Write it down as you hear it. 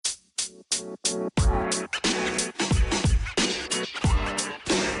Hello.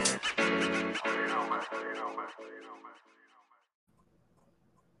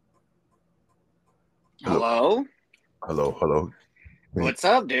 Hello? Hello. Wait, What's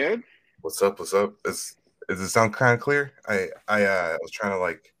up, dude? what's up? Does it sound kind of clear? I was trying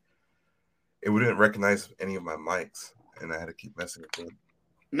to it wouldn't recognize any of my mics, and I had to keep messing with them.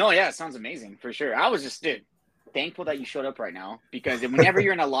 No, yeah, it sounds amazing for sure. I was just, dude, thankful that you showed up right now because whenever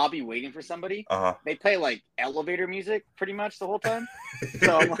you're in a lobby waiting for somebody, Uh they play like elevator music pretty much the whole time.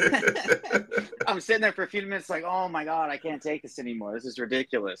 So I'm sitting there for a few minutes, like, oh my god, I can't take this anymore. This is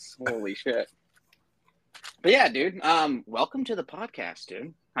ridiculous. Holy shit! But yeah, dude, welcome to the podcast,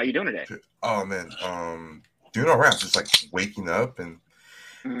 dude. How you doing today? oh man, doing all right. Just like waking up and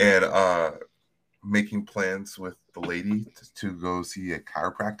Mhm. and making plans with the lady to go see a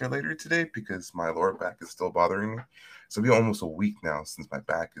chiropractor later today because my lower back is still bothering me. So it'll be almost a week now since my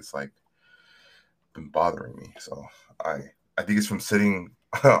back is been bothering me. So I I think it's from sitting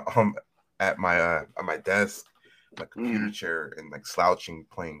um at my desk, my computer Mhm. chair, and like slouching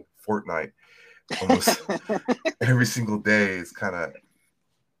playing Fortnite almost every single day is kind of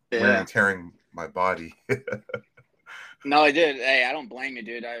wearing Yeah. and tearing my body. No, I did. Hey, I don't blame you,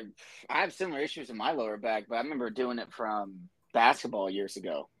 dude. I have similar issues in my lower back, but I remember doing it from basketball years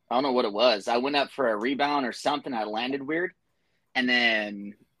ago. I don't know what it was. I went up for a rebound or something. I landed weird, and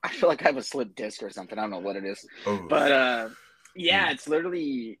then I feel like I have a slip disc or something. I don't know what it is, Oh, but yeah,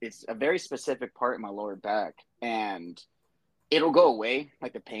 mm, it's a very specific part in my lower back, and it'll go away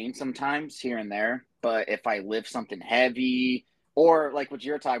like the pain sometimes here and there. But if I lift something heavy or like what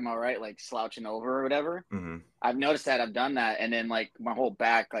you're talking about, right, like slouching over or whatever, mm, I've noticed that I've done that, and then like my whole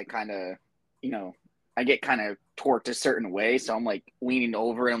back, like kind of, you know, I get kind of torqued a certain way, so I'm like leaning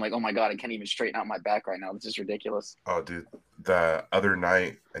over, and I'm like, oh my god, I can't even straighten out my back right now. This is ridiculous. oh, dude, the other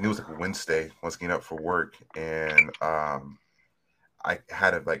night, and it was like a Wednesday. I was getting up for work, and I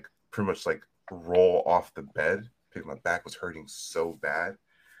had to like pretty much like roll off the bed because my back was hurting so bad.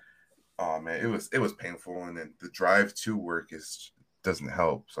 Oh man, it was painful, and then the drive to work is doesn't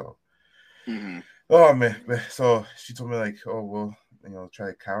help. So, Hmm. oh man, so she told me like, oh well, try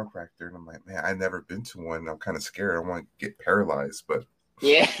a chiropractor, and I'm like, man, I've never been to one. I'm kind of scared. I want to get paralyzed, but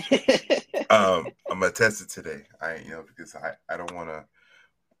Yeah. I'm gonna test it today. Because I don't want to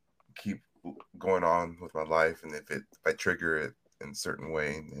keep going on with my life, and if I trigger it in a certain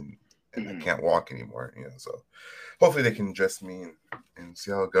way, and I Hmm. can't walk anymore, so hopefully they can adjust me and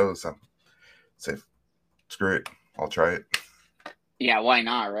see how it goes. I'm say screw it, I'll try it. Yeah, why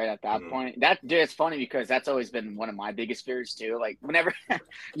not, right? At that Mm. point, that dude, it's funny because that's always been one of my biggest fears too. Like whenever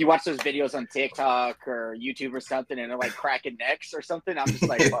you watch those videos on TikTok or YouTube or something, and they're like cracking necks or something, I'm just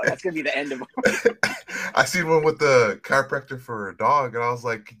like, fuck, that's gonna be the end of. I seen one with the chiropractor for a dog, and I was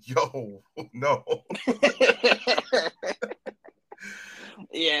like, "Yo, no."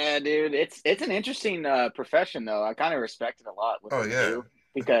 Yeah, dude, it's an interesting profession though. I kind of respect it a lot what Oh they yeah. do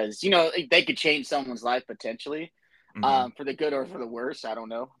because they could change someone's life potentially, Hmm. for the good or for the worse. I don't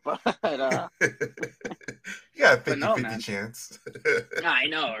know, Yeah, but fifty no, fifty man. chance. I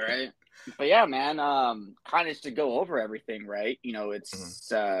know, right? But yeah, man, kind of to go over everything, right? Mhm.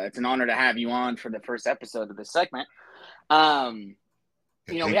 It's an honor to have you on for the first episode of this segment. Um,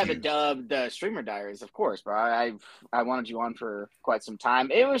 Yeah, we thank have you. the streamer diaries, of course, bro. I wanted you on for quite some time.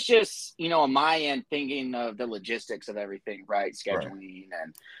 It was just, on my end thinking of the logistics of everything, right? Right. Scheduling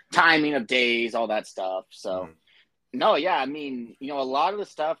and timing of days, all that stuff. So Mhm. no, yeah, I mean, a lot of the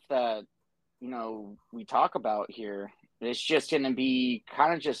stuff that we talk about here, it's just going to be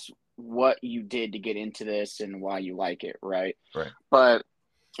kind of just what you did to get into this and why you like it, right? Right. But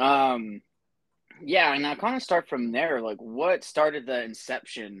um yeah, and I kind of start from there. Like, what started the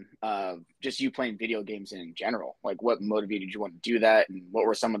inception of just you playing video games in general? Like, what motivated you want to do that, and what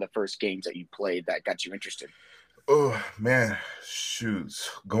were some of the first games that you played that got you interested? Oh man, shoots.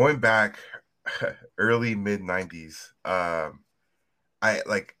 Going back early mid '90s. I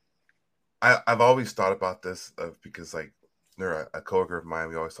like I've always thought about this because like they're a coworker of mine.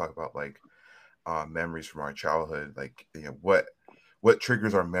 We always talk about memories from our childhood. Like what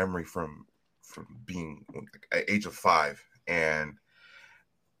triggers our memory from being like, at age of 5, and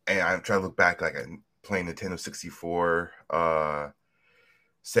I'm trying to look back like playing Nintendo 64,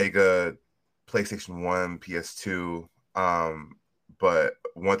 Sega, PlayStation 1, PS2. But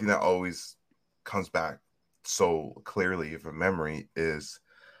one thing that always comes back so clearly of a memory is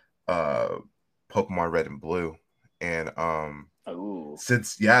uh Pokemon Red and Blue. And Oh,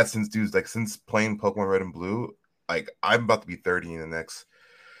 since dudes like since playing Pokemon Red and Blue, like I'm about to be 30 in the next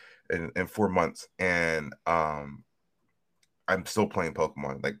in 4 months, and I'm still playing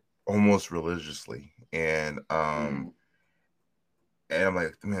Pokemon. Like almost religiously, and I'm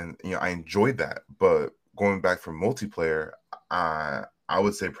like, man, I enjoyed that. But going back from multiplayer, I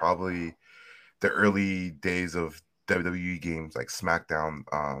would say probably the early days of WWE games like SmackDown.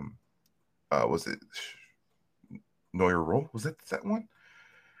 Was it Know Your Role? Was it that one?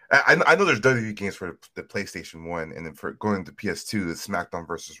 I know there's WWE games for the PlayStation 1, and then for going to PS2, the SmackDown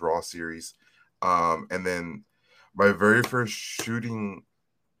versus Raw series. And then my very first shooting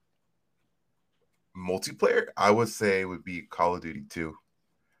multiplayer, I would say, would be Call of Duty 2.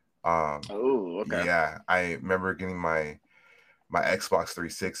 Oh, okay. Yeah, I remember getting my Xbox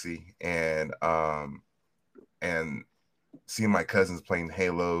 360 and seeing my cousins playing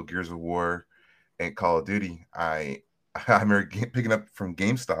Halo, Gears of War, and Call of Duty. I remember picking up from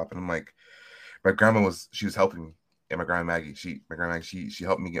GameStop, and I'm like, my grandma she was helping me, and my grandma Maggie, she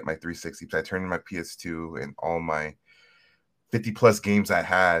helped me get my 360. So I turned in my PS2 and all my 50 plus games I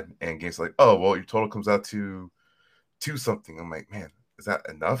had, and games like, oh well, your total comes out to something. I'm like, man, is that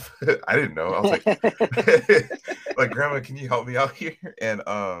enough? I didn't know. I was like, like, grandma, can you help me out here? And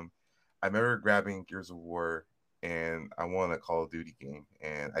I remember grabbing Gears of War, and I won a Call of Duty game,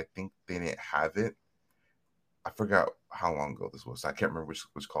 and I think they didn't have it. I forgot how long ago this was. I can't remember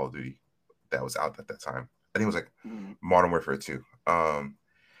which Call of Duty that was out at that time. I think it was like Modern Warfare 2.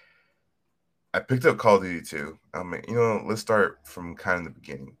 I picked up Call of Duty 2. I'm like, let's start from kind of the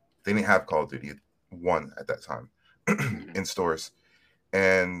beginning. They didn't have Call of Duty 1 at that time in stores.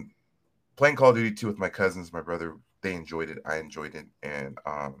 And playing Call of Duty 2 with my cousins, my brother, they enjoyed it. I enjoyed it. And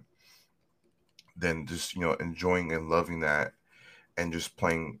then just, enjoying and loving that, and just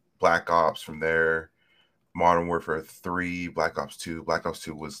playing Black Ops from there. Modern Warfare 3, Black Ops 2. Black Ops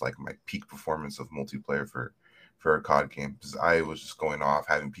 2 was like my peak performance of multiplayer for a COD game, because I was just going off,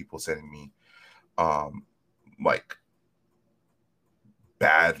 having people sending me like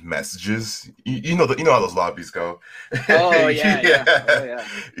bad messages. You know how those lobbies go. Oh yeah. Oh yeah.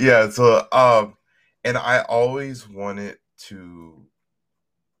 Yeah. So and I always wanted to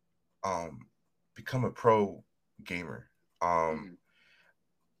become a pro gamer.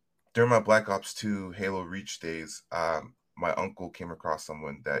 During my Black Ops 2 Halo Reach days, my uncle came across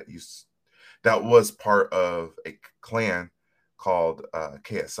someone that was part of a clan called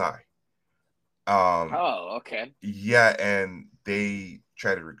KSI. Oh, okay. Yeah, and they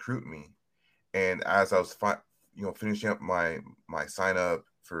tried to recruit me, and as I was finishing up my sign up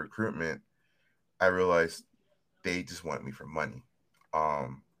for recruitment, I realized they just wanted me for money.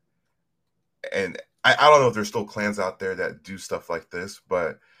 And I don't know if there's still clans out there that do stuff like this,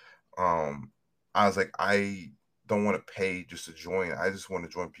 but I was like, I don't want to pay just to join. I just want to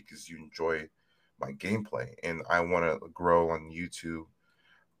join because you enjoy my gameplay, and I want to grow on YouTube,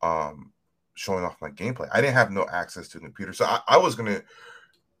 showing off my gameplay. I didn't have no access to a computer, so I was gonna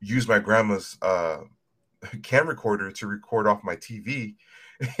use my grandma's cam recorder to record off my TV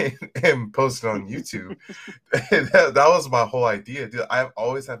and post it on YouTube. That was my whole idea. Dude, I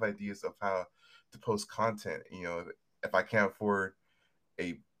always have ideas of how to post content. If I can't afford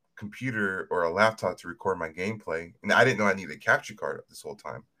a computer or a laptop to record my gameplay, and I didn't know I needed a capture card this whole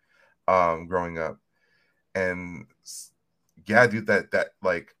time, growing up. And yeah, dude, that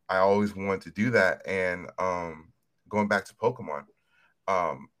like I always wanted to do that. And going back to Pokemon,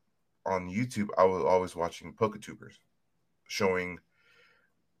 um, on YouTube, I was always watching PokeTubers showing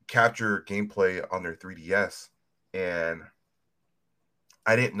capture gameplay on their 3DS, and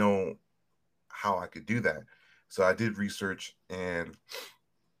I didn't know how I could do that. So I did research, and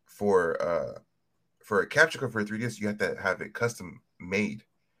for a capture card for a 3DS, you have to have it custom made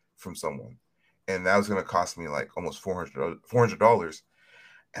from someone, and that was going to cost me like almost $400.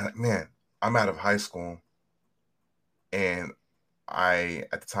 And like, man, I'm out of high school, and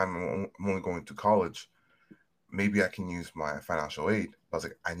at the time I'm only going to college. Maybe I can use my financial aid. I was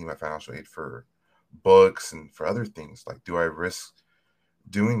like, I need my financial aid for books and for other things. Like, do I risk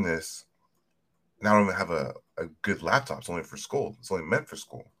doing this? And I don't even have a good laptop. It's only for school. It's only meant for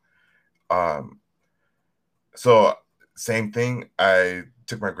school. Um, so same thing. I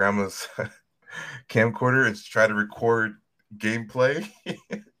took my grandma's camcorder and tried to record gameplay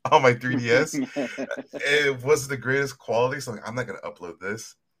on my 3DS. It wasn't the greatest quality, so I'm not gonna upload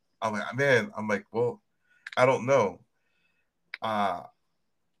this. I'm like, man, well, I don't know.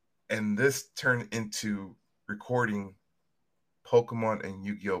 And this turned into recording Pokemon and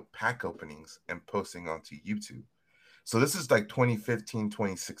Yu-Gi-Oh pack openings and posting onto YouTube. So this is like 2015,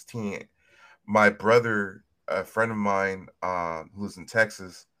 2016. My brother, a friend of mine, who lives in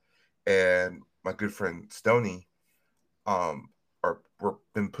Texas, and my good friend Stony, were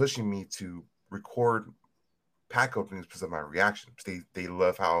been pushing me to record pack openings because of my reactions. They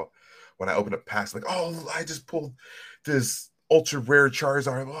love how when I open up packs, like, oh, I just pulled this ultra rare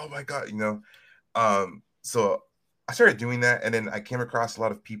Charizard. Oh my god, you know. So I started doing that, and then I came across a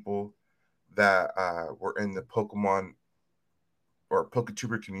lot of people that were in the Pokemon or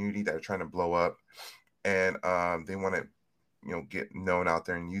PokeTuber community that are trying to blow up, and they want to, you know, get known out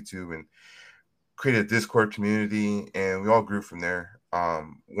there in YouTube, and created a Discord community, and we all grew from there.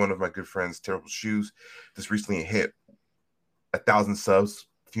 One of my good friends, Terrible Shoes, just recently hit 1,000 subs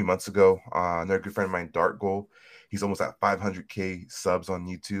a few months ago. Another good friend of mine, Dark Goal, he's almost at 500K subs on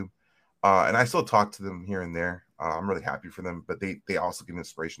YouTube. And I still talk to them here and there. I'm really happy for them, but they also give me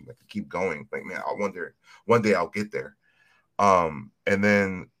inspiration, like, to keep going. Like, man, I wonder one day I'll get there. And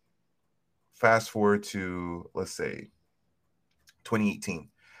then fast forward to, let's say, 2018,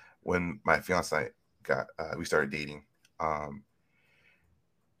 when my fiance we started dating. Um,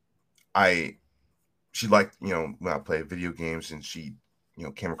 I she liked, you know, when I play video games, and she, you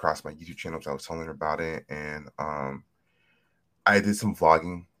know, came across my YouTube channel. So I was telling her about it, and I did some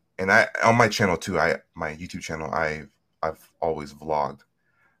vlogging, and I on my channel too. My YouTube channel, I've always vlogged,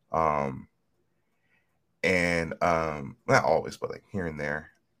 um, and not always, but like here and there.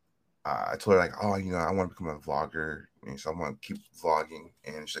 I told her, like, oh, you know, I want to become a vlogger, and so I want to keep vlogging,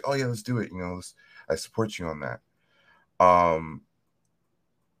 and she's like, oh yeah, let's do it. You know, I support you on that. Um,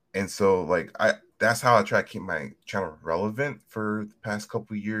 and so like that's how I try to keep my channel relevant for the past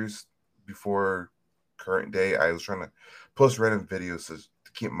couple of years before current day. I was trying to post random videos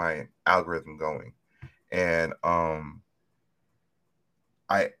to keep my algorithm going. And I,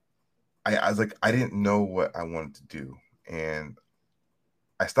 I was like, I didn't know what I wanted to do, and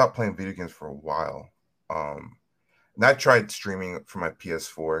I stopped playing video games for a while. And I tried streaming from my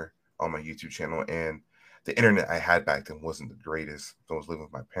PS4 on my YouTube channel, and the internet I had back then wasn't the greatest. So I was living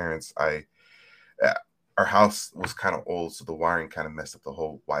with my parents. Uh, our house was kind of old, so the wiring kind of messed up the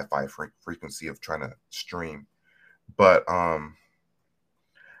whole Wi-Fi frequency of trying to stream. But I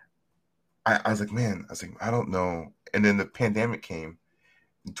was like, man, I was like, I don't know. And then the pandemic came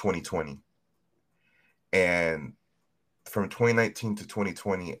in 2020, and from 2019 to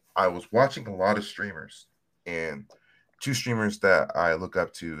 2020, I was watching a lot of streamers, and two streamers that I look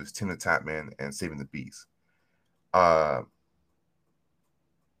up to is Tim the Tatman and Saving the Bees. Uh,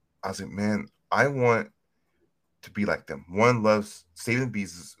 I was like, man, I want to be like them. One loves Saving the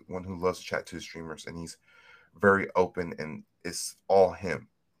Bees is one who loves to chat to his streamers, and he's very open, and it's all him.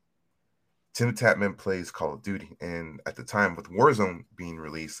 Tim Tatman plays Call of Duty, and at the time with Warzone being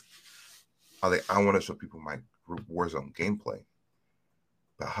released, I want to show people my Warzone gameplay,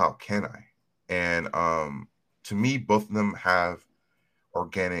 but how can I? And to me, both of them have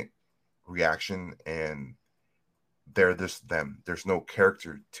organic reaction, and they're just them. There's no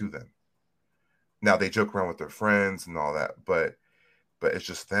character to them. Now they joke around with their friends and all that, but it's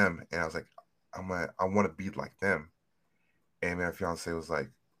just them. And I was like, I want to be like them. And my fiance was like,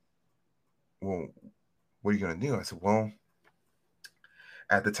 well, what are you gonna do? I said, well,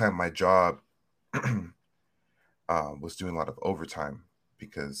 at the time, my job was doing a lot of overtime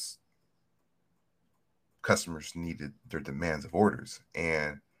because customers needed their demands of orders,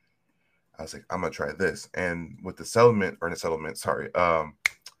 and I was like, I'm gonna try this. And with the settlement or the settlement, sorry,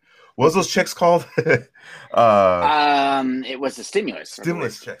 what was those checks called? It was a stimulus, I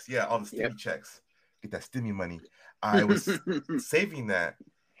Stimulus believe. checks. Yeah, all the Yep. stimmy checks. Get that stimmy money. I was saving that,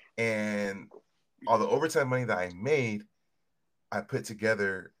 and all the overtime money that I made, I put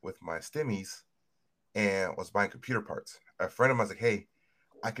together with my stimmies and was buying computer parts. A friend of mine was like, "Hey,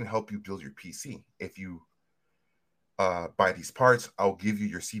 I can help you build your PC. If you buy these parts, I'll give you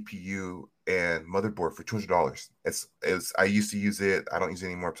your CPU and motherboard for $200. It's I used to use it. I don't use it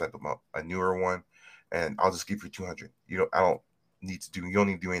anymore because I put a newer one, and I'll just give you 200. I don't need to do. You don't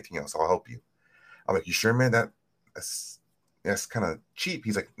need to do anything else. I'll help you." I'm like, "You sure, man? That's kind of cheap."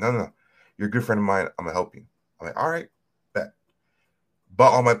 He's like, "No, no, no. You're a good friend of mine. I'm gonna help you." I'm like, "All right, bet."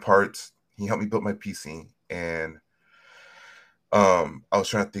 Bought all my parts. He helped me build my PC, and I was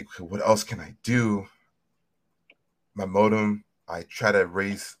trying to think, what else can I do? My modem. I try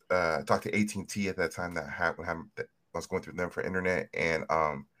to talk to AT&T at that time that I was going through them for internet, and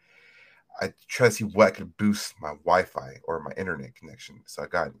I try to see what I could boost my Wi-Fi or my internet connection. So I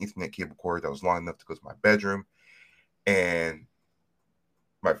got an Ethernet cable cord that was long enough to go to my bedroom, and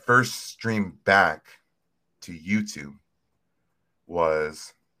my first stream back to YouTube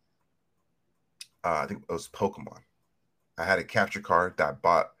was I think it was Pokemon. I had a capture card that I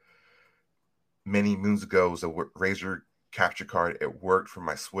bought many moons ago. It was a Razer capture card. It worked for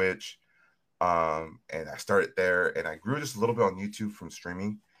my Switch. And I started there, and I grew just a little bit on YouTube from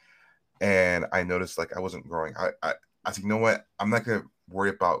streaming. and I noticed like I wasn't growing. I said, you know what? I'm not gonna worry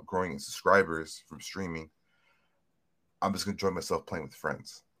about growing in subscribers from streaming. I'm just gonna enjoy myself playing with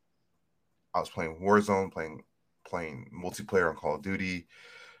friends. I was playing Warzone, playing multiplayer on Call of Duty,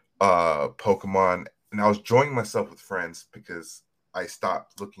 Pokemon, and I was enjoying myself with friends because I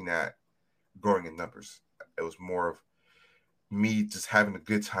stopped looking at growing in numbers. It was more of me just having a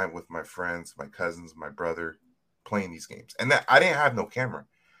good time with my friends, my cousins, my brother, playing these games. And that I didn't have no camera.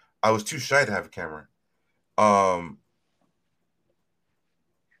 I was too shy to have a camera. Um,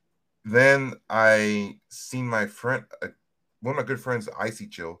 then I seen my friend, one of my good friends, Icy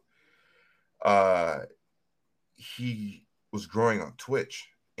Chill. Uh, he was growing on Twitch,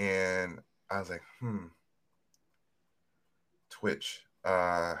 and I was like, Twitch.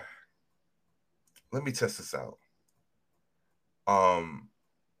 Let me test this out. Um,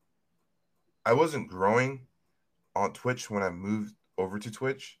 I wasn't growing on Twitch when I moved over to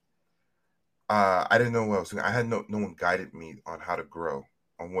Twitch. I didn't know what I was doing. I had no one guided me on how to grow,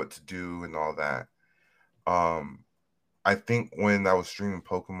 on what to do, and all that. Um, I think when I was streaming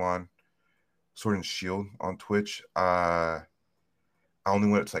Pokemon Sword and Shield on Twitch, I only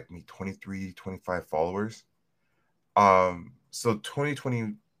went up to like me 23, 25 followers. So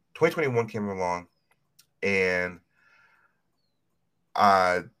 2021 came along, and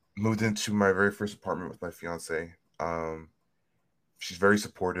I moved into my very first apartment with my fiance. She's very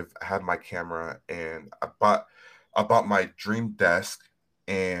supportive. I had my camera, and I bought my dream desk,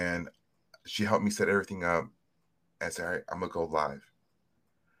 and she helped me set everything up and said, all right, I'm gonna go live.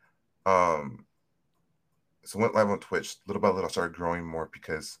 Um, so I went live on Twitch. Little by little, I started growing more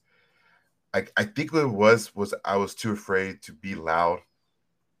because I think what it was I was too afraid to be loud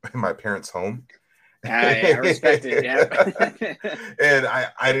in my parents' home. I respect it. Yep. And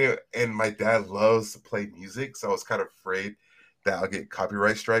I didn't, and my dad loves to play music, so I was kind of afraid that I'll get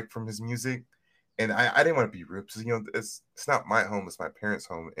copyright strike from his music. And I didn't want to be rude because it's not my home, it's my parents'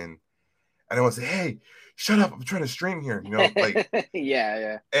 home. And I didn't want to say, hey, shut up, I'm trying to stream here, like. Yeah,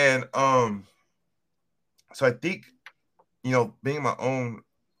 yeah. And so I think, being in my own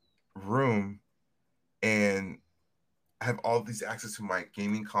room and have all these access to my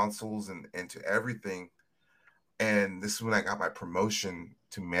gaming consoles and to everything. And this is when I got my promotion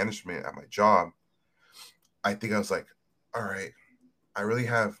to management at my job. I think I was like, all right, I really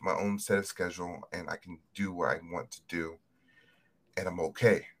have my own set of schedule and I can do what I want to do, and I'm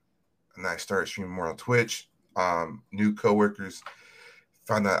okay. And I started streaming more on Twitch. New coworkers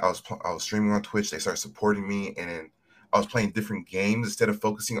found out I was streaming on Twitch. They started supporting me, and then I was playing different games instead of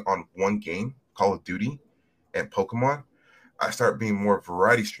focusing on one game, Call of Duty and Pokemon. I started being more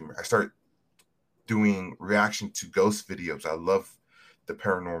variety streamer. I started doing reaction to ghost videos. I love the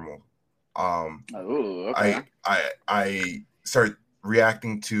paranormal. Oh, okay. I started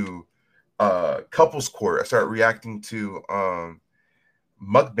reacting to couples court. I started reacting to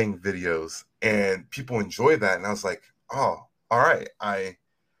mukbang videos, and people enjoy that. And I was like, oh, all right. I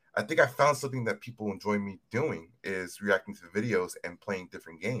think I found something that people enjoy me doing is reacting to the videos and playing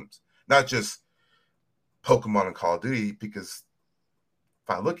different games, not just Pokemon and Call of Duty. Because if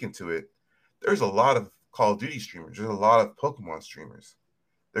I look into it, there's a lot of Call of Duty streamers. There's a lot of Pokemon streamers.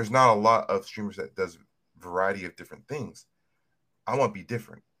 There's not a lot of streamers that does variety of different things. I want to be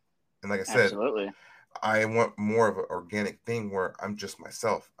different. And like I said, Absolutely. I want more of an organic thing where I'm just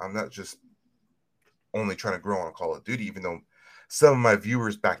myself. I'm not just only trying to grow on Call of Duty, even though some of my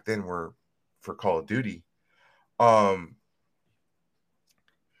viewers back then were for Call of Duty. Um,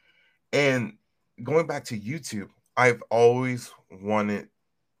 and going back to YouTube, I've always wanted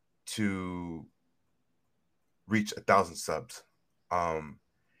to reach 1,000 subs. Um,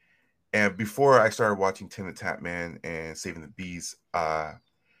 and before I started watching Tim the Tatman and Saving the Bees,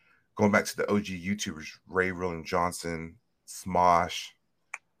 going back to the OG YouTubers, Ray Rolling Johnson, Smosh,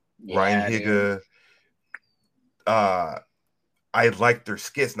 Ryan Yeah, dude. Higa, uh, I liked their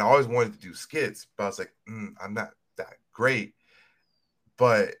skits, and I always wanted to do skits, but I was like, I'm not that great.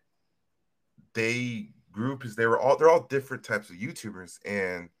 But they grew because they're all different types of YouTubers,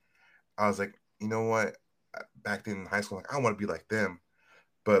 and I was like, you know what? Back then in high school, like I want to be like them.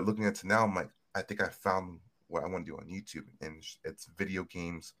 But looking at it now, I'm like, I think I found what I want to do on YouTube, and it's video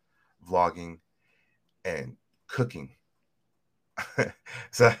games, vlogging, and cooking.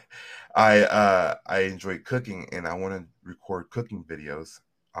 So I enjoy cooking, and I want to record cooking videos.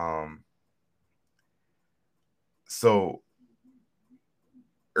 Um, so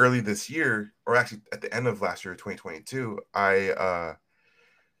early this year, or actually at the end of last year, 2022, I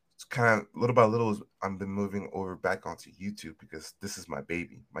kind of little by little I've been moving over back onto YouTube because this is my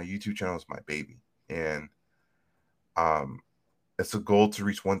baby. My YouTube channel is my baby, and um, It's a goal to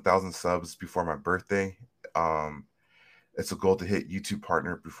reach 1,000 subs before my birthday. Um, it's a goal to hit YouTube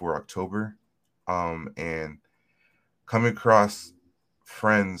partner before October. And coming across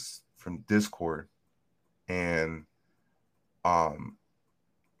friends from Discord and um,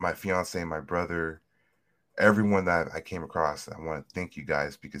 my fiance and my brother, everyone that I came across, I want to thank you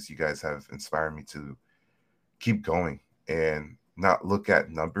guys because you guys have inspired me to keep going and not look at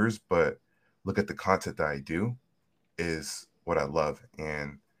numbers, but look at the content that I do is what I love.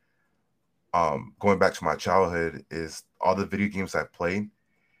 And going back to my childhood is all the video games I played,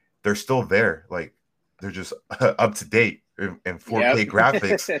 they're still there. Like they're just up to date in Yep. 4K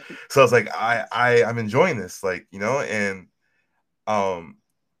graphics. So it's like I'm enjoying this, like, um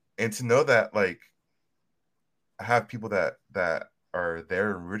and to know that like I have people that are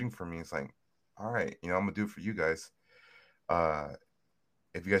there and rooting for me. It's like, all right, I'm gonna do it for you guys. Uh,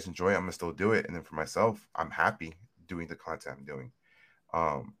 if you guys enjoy it, I'm gonna still do it. And then for myself, I'm happy doing the content I'm doing.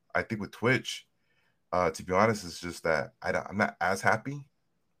 I think with Twitch, to be honest, it's just that I'm not as happy.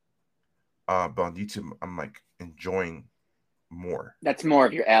 But on YouTube, I'm like enjoying more. That's more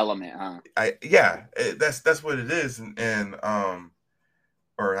of your element, huh? That's what it is,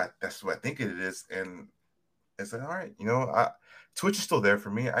 that's what I think it is, and it's like, all right, Twitch is still there for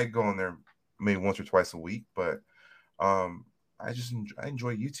me. I go on there maybe once or twice a week, but um, I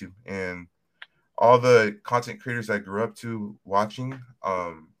enjoy YouTube and all the content creators I grew up to watching.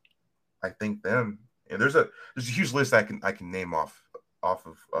 I thank them, and there's a huge list I can name off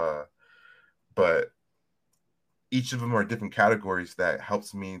of, but each of them are different categories that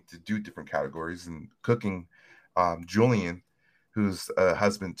helps me to do different categories. And cooking, Julian, who's a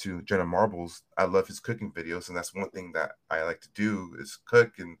husband to Jenna Marbles, I love his cooking videos, and that's one thing that I like to do is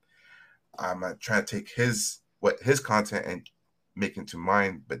cook. And I'm trying to take his content and make it into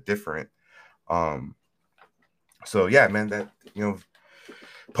mine, but different. Um, so yeah, man, that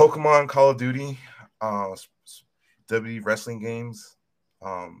Pokemon, Call of Duty, WWE wrestling games,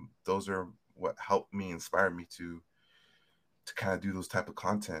 those are what helped me, inspire me to kind of do those type of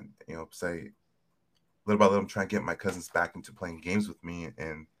content. Say little by little, I'm trying to get my cousins back into playing games with me,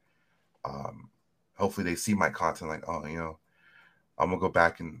 and hopefully they see my content like, oh, I'm gonna go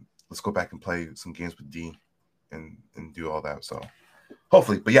back and let's go back and play some games with D, and do all that. So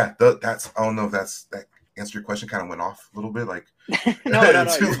hopefully, but yeah, that's I don't know if that answered your question. Kind of went off a little bit, like No,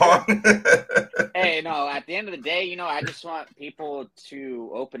 too you're long. good. Hey, no, at the end of the day, I just want people to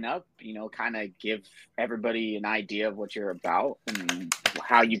open up, kind of give everybody an idea of what you're about and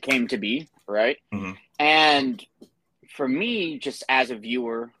how you came to be, right? Mm-hmm. And for me, just as a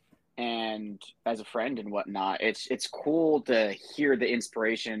viewer and as a friend and whatnot, it's cool to hear the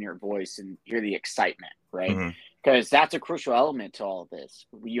inspiration in your voice and hear the excitement, right? Mm-hmm. Because that's a crucial element to all of this.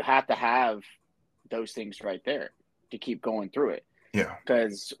 You have to have those things right there to keep going through it. Yeah.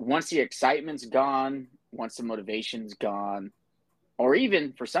 Because once the excitement's gone, once the motivation's gone, or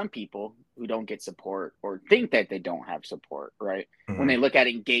even for some people who don't get support or think that they don't have support, right? When Mm-hmm. they look at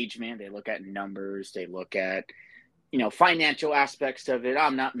engagement, they look at numbers, they look at, financial aspects of it.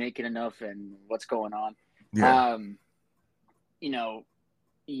 I'm not making enough and what's going on. Yeah. Um,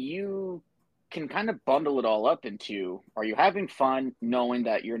 you can kind of bundle it all up into, are you having fun knowing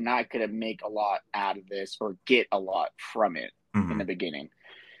that you're not going to make a lot out of this or get a lot from it in Mm-hmm. the beginning?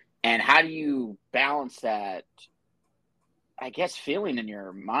 And how do you balance that, I guess, feeling in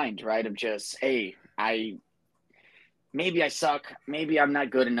your mind, right? Of just, hey, maybe I suck, maybe I'm not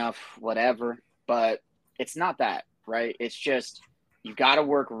good enough, whatever. But it's not that, right? It's just you got to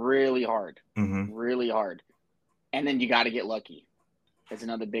work really hard, Mm-hmm. really hard. And then you got to get lucky. That's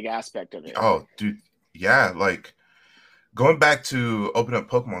another big aspect of it. Oh, dude, yeah, like going back to open up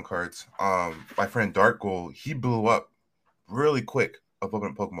Pokemon cards, my friend Dark Gold, he blew up really quick of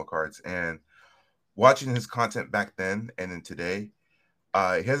opening Pokemon cards, and watching his content back then and then today,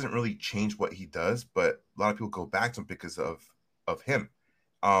 he hasn't really changed what he does, but a lot of people go back to him because of him.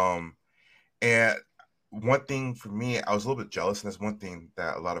 Um, and one thing for me, I was a little bit jealous, and that's one thing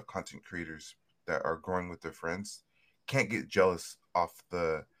that a lot of content creators that are growing with their friends can't get jealous off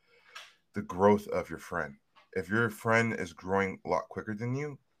the growth of your friend. If your friend is growing a lot quicker than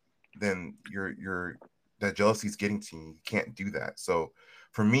you, then you're that jealousy is getting to you. You can't do that. So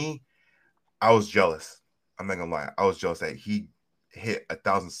for me, I was jealous. I'm not gonna lie. I was jealous that he hit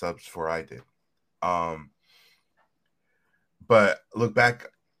 1,000 subs before I did. Um, but look back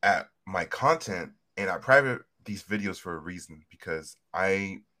at my content, and I private these videos for a reason because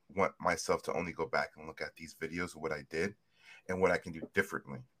I want myself to only go back and look at these videos of what I did and what I can do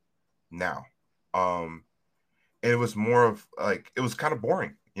differently now. Um, and it was more of like it was kind of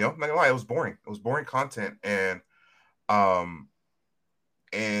boring. I'm not gonna lie, it was boring. It was boring content, and um,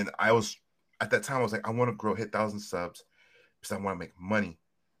 And at that time, I was like, I want to hit 1,000 subs because I want to make money.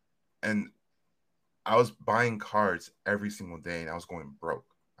 And I was buying cards every single day and I was going broke.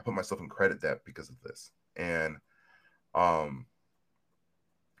 I put myself in credit debt because of this. And um,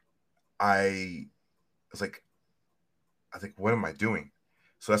 I was like, what am I doing?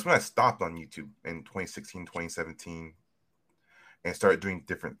 So that's when I stopped on YouTube in 2016, 2017, and started doing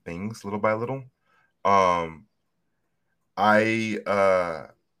different things little by little. Um, I uh,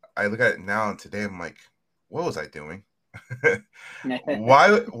 I look at it now and today I'm like, what was I doing?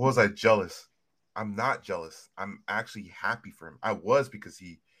 Why was I jealous? I'm not jealous. I'm actually happy for him. I was because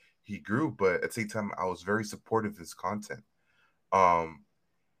he grew, but at the same time, I was very supportive of his content. Um,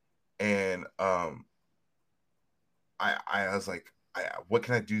 and I was like, what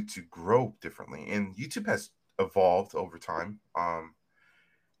can I do to grow differently? And YouTube has evolved over time.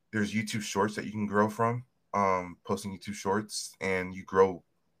 There's YouTube Shorts that you can grow from. Posting YouTube Shorts, and you grow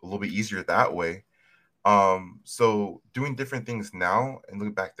a little bit easier that way. So doing different things now and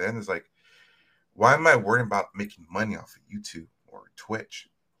looking back then is like, why am I worrying about making money off of YouTube or Twitch?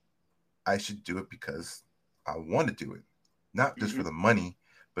 I should do it because I want to do it, not just for Mhm. the money,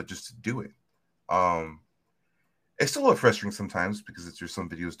 but just to do it. Um, it's still a little frustrating sometimes because there's some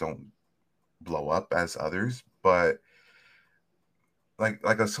videos don't blow up as others, but like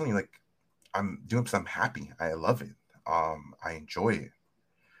I was telling you, like I'm doing because I'm happy. I love it. I enjoy it.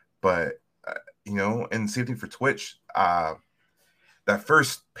 But and same thing for Twitch. That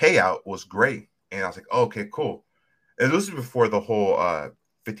first payout was great, and I was like, oh, okay, cool. And this was before the whole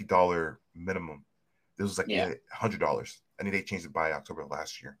 $50 minimum. This was like Yeah. $100. I think they changed it by October of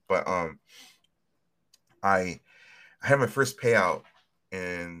last year. But I I had my first payout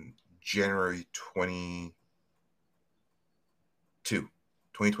in January 2022,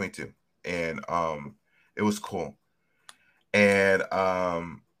 and it was cool. And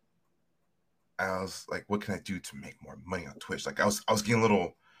I was like, what can I do to make more money on Twitch? Like I was getting a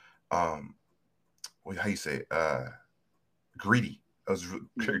little how you say greedy. I was Mhm.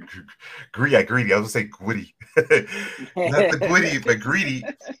 greedy. I greedy. I was gonna say gwitty, not the gwitty, but greedy,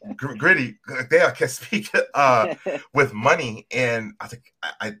 gritty. There, I can't speak. With money, and I think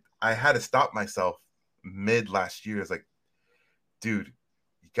I had to stop myself mid last year. It's like, dude,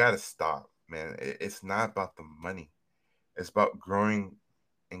 you gotta stop, man. It's not about the money. It's about growing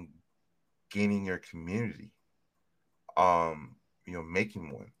and gaining your community.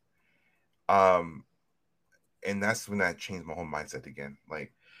 Making one. Um, and that's when I changed my whole mindset again.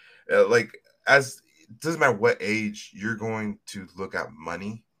 Like as it doesn't matter what age you're going to look at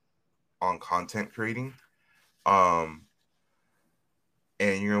money on content creating. Um,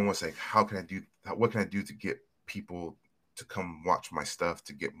 and you're gonna want to say, how can I do? What can I do to get people to come watch my stuff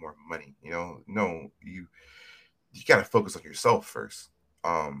to get more money? No, you got to focus on yourself first.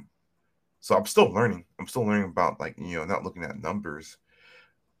 Um, so I'm still learning. I'm still learning about not looking at numbers,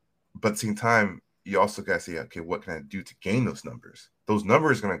 but at the same time, you also got to say, okay, what can I do to gain those numbers? Those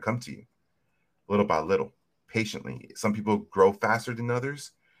numbers are going to come to you little by little, patiently. Some people grow faster than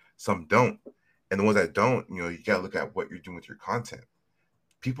others, some don't. And the ones that don't, you got to look at what you're doing with your content.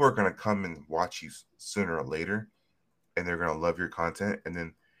 People are going to come and watch you sooner or later, and they're going to love your content. And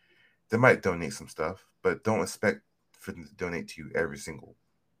then they might donate some stuff, but don't expect for them to donate to you every single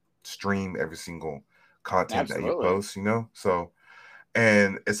stream, every single content that you Absolutely. post. So,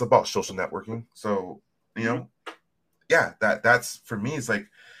 and it's about social networking. So, you Hmm. know, yeah, that's for me. It's like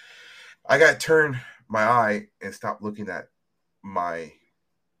I got to turn my eye and stop looking at my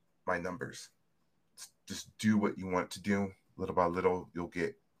my numbers. Just do what you want to do. Little by little,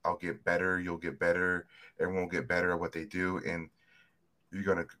 I'll get better. You'll get better. Everyone will get better at what they do, and you're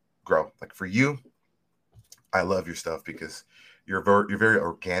gonna grow. Like for you, I love your stuff because you're very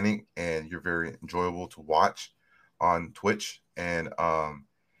organic and you're very enjoyable to watch on Twitch, and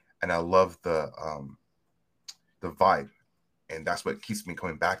I love the vibe, and that's what keeps me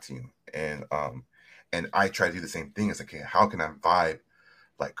coming back to you. And I try to do the same thing. It's like, okay, how can I vibe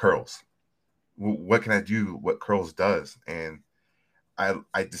like Curls? What can I do? What Curls does? And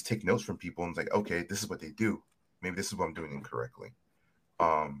I just take notes from people and it's like, okay, this is what they do. Maybe this is what I'm doing incorrectly.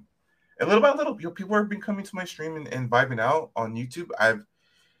 Um, and little by little, people have been coming to my stream and vibing out on YouTube. I've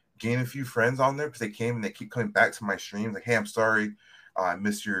gained a few friends on there because they came and they keep coming back to my stream. Like, hey, I'm sorry, I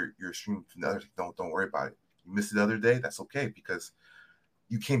missed your stream from the other. Don't worry about it. You missed it the other day. That's okay because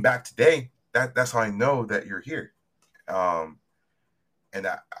you came back today. That's how I know that you're here. Um, and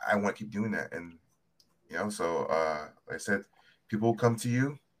I want to keep doing that. And so like I said, people will come to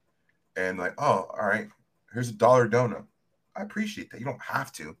you and like, oh, all right, here's $1 donut. I appreciate that. You don't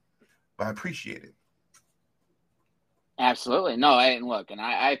have to, but I appreciate it. Absolutely. No, and look, and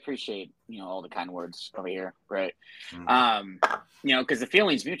I appreciate, all the kind words over here, right? Mm. Um, because the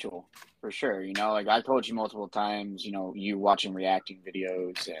feeling's mutual for sure. Like I told you multiple times, you watching reacting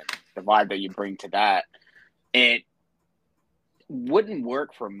videos and the vibe that you bring to that, it wouldn't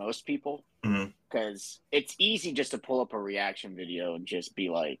work for most people Mm. because it's easy just to pull up a reaction video and just be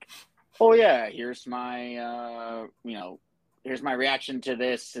like, oh yeah, here's my reaction to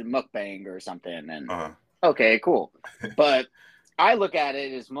this mukbang or something, and Uh-huh. okay, cool. But I look at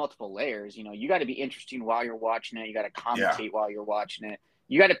it as multiple layers. You got to be interesting while you're watching it. You got to Yeah. commentate while you're watching it.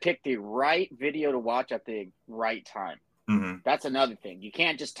 You got to pick the right video to watch at the right time. Mm-hmm. That's another thing. You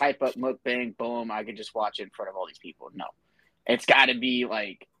can't just type up mukbang, boom, I can just watch it in front of all these people. No, it's got to be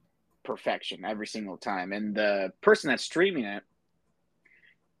like perfection every single time. And the person that's streaming it,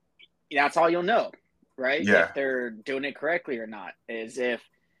 that's all you'll know, right? If Yeah. they're doing it correctly or not, is if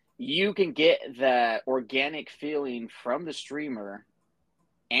you can get the organic feeling from the streamer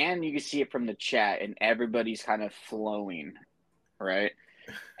and you can see it from the chat and everybody's kind of flowing, right?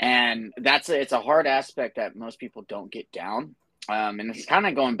 And it's a hard aspect that most people don't get down. And it's kind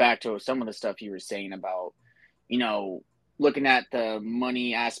of going back to some of the stuff you were saying about, looking at the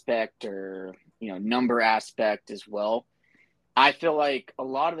money aspect or, number aspect as well. I feel like a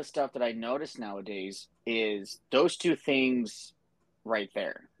lot of the stuff that I notice nowadays is those two things right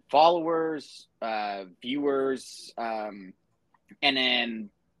there: followers, viewers, and then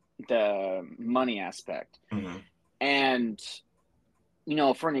the money aspect. Mm-hmm. And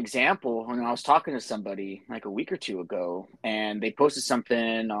for an example, when I was talking to somebody like a week or two ago, and they posted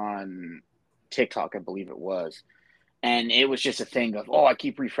something on TikTok, I believe it was, and it was just a thing of, oh, I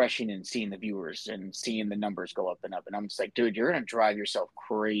keep refreshing and seeing the viewers and seeing the numbers go up and up. And I'm just like, dude, you're going to drive yourself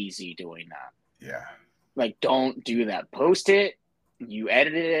crazy doing that. Yeah. Like, don't do that. Post it. You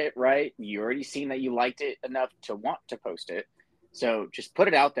edited it, right? You already seen that you liked it enough to want to post it. So just put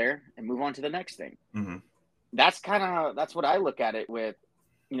it out there and move on to the next thing. Mm-hmm. That's what I look at it with,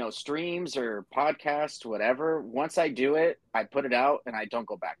 streams or podcasts, whatever. Once I do it, I put it out and I don't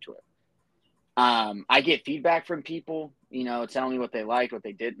go back to it. I get feedback from people, telling me what they liked, what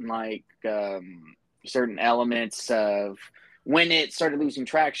they didn't like, certain elements of when it started losing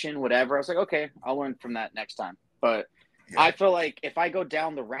traction, whatever. I was like, okay, I'll learn from that next time. But Yeah. I feel like if I go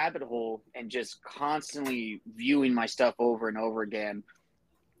down the rabbit hole and just constantly viewing my stuff over and over again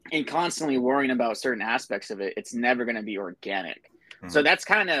and constantly worrying about certain aspects of it, it's never going to be organic. So Mm-hmm. that's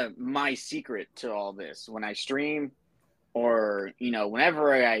kind of my secret to all this. When I stream, or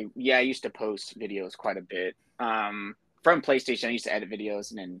whenever I used to post videos quite a bit from PlayStation. I used to edit videos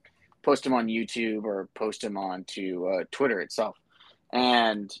and then post them on YouTube or post them onto Twitter itself.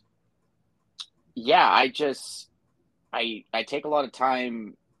 And yeah, I take a lot of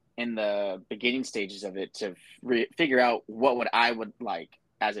time in the beginning stages of it to figure out what I would like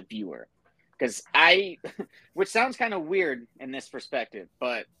as a viewer, because which sounds kind of weird in this perspective,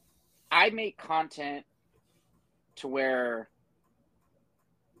 but I make content to where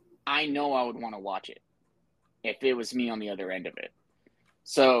I know I would want to watch it if it was me on the other end of it.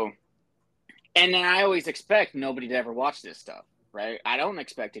 So, and then I always expect nobody to ever watch this stuff, right? I don't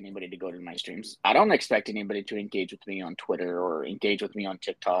expect anybody to go to my streams. I don't expect anybody to engage with me on Twitter or engage with me on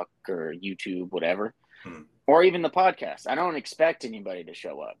TikTok or YouTube, whatever, Mm-hmm. or even the podcast. I don't expect anybody to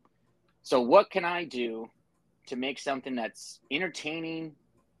show up. So, what can I do to make something that's entertaining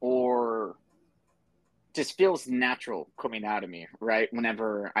or just feels natural coming out of me, right?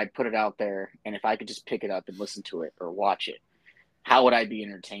 Whenever I put it out there, and if I could just pick it up and listen to it or watch it, how would I be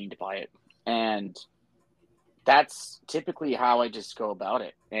entertained by it? And that's typically how I just go about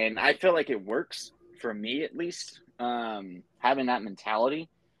it. And I feel like it works for me, at least, having that mentality.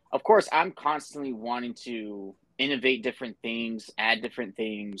 Of course, I'm constantly wanting to innovate different things, add different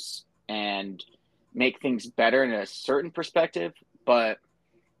things, and make things better in a certain perspective. But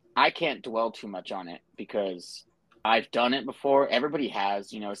I can't dwell too much on it because I've done it before. Everybody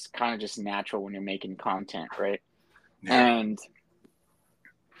has, it's kind of just natural when you're making content, right? Yeah. And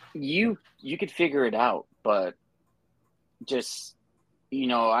you could figure it out, but just,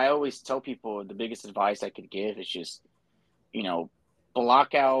 I always tell people the biggest advice I could give is just,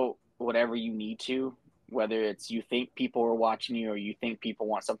 block out whatever you need to, whether it's you think people are watching you or you think people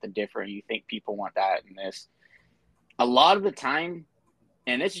want something different, you think people want that and this. A lot of the time,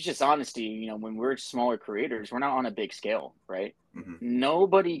 and this is just honesty, when we're smaller creators, we're not on a big scale, right? Mm-hmm.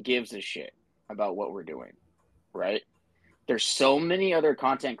 Nobody gives a shit about what we're doing, right? There's so many other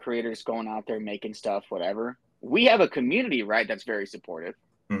content creators going out there making stuff, whatever. We have a community, right, that's very supportive.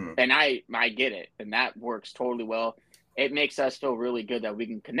 Mm-hmm. And I get it. And that works totally well. It makes us feel really good that we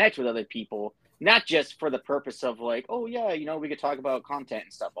can connect with other people not just for the purpose of like, oh yeah, we could talk about content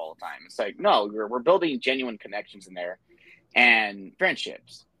and stuff all the time. It's like, no, we're building genuine connections in there and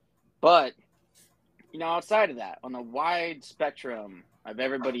friendships. But outside of that, on the wide spectrum of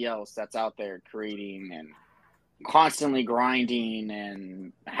everybody else that's out there creating and constantly grinding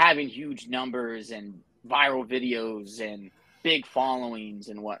and having huge numbers and viral videos and big followings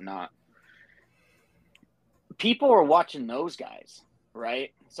and whatnot, people are watching those guys,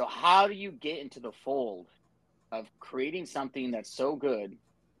 right? So how do you get into the fold of creating something that's so good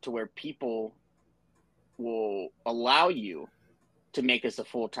to where people will allow you to make this a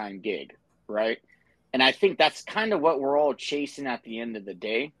full-time gig, right? And I think that's kind of what we're all chasing at the end of the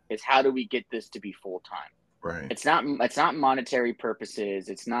day, is how do we get this to be full-time? Right. It's not monetary purposes,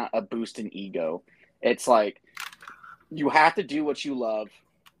 it's not a boost in ego. It's like you have to do what you love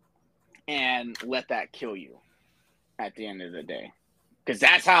and let that kill you at the end of the day. Because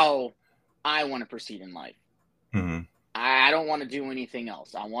that's how I want to proceed in life. Mm-hmm. I don't want to do anything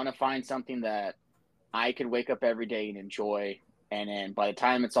else. I want to find something that I could wake up every day and enjoy. And then by the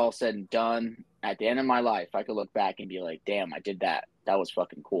time it's all said and done, at the end of my life, I could look back and be like, damn, I did that. That was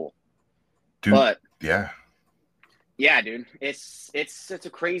fucking cool. Dude, But yeah. yeah, dude, it's a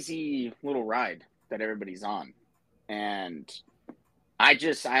crazy little ride that everybody's on. And I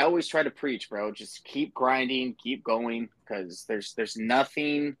always try to preach, bro. Just keep grinding, keep going, because there's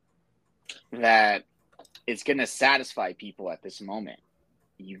nothing that is gonna satisfy people at this moment.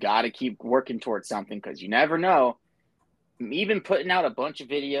 You got to keep working towards something, because you never know. Even putting out a bunch of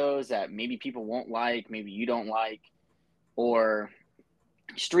videos that maybe people won't like, maybe you don't like, or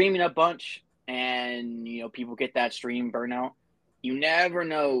streaming a bunch and people get that stream burnout. You never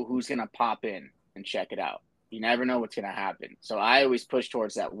know who's gonna pop in and check it out. You never know what's gonna happen. So I always push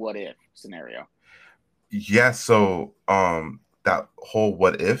towards that what if scenario. Yeah, so that whole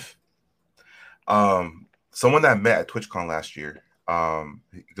what if, someone that I met at TwitchCon last year,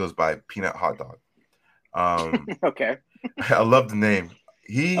 he goes by Peanut Hot Dog. Okay. I love the name.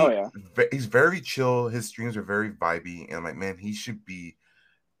 Oh yeah. He's very chill. His streams are very vibey, and I'm like, man, he should be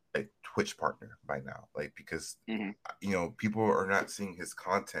a Twitch partner by now, like, because Mm-hmm. people are not seeing his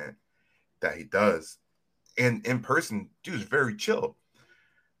content that he does, and in person, dude's very chill.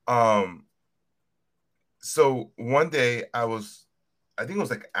 Um, so one day I think it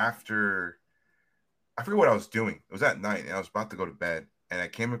was like after, I forget what I was doing. It was at night, and I was about to go to bed, and I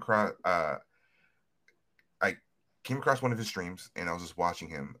came across one of his streams, and I was just watching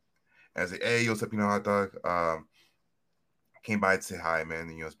him. And I was like, hey, what's up, Hot Dog? Came by to say hi, man.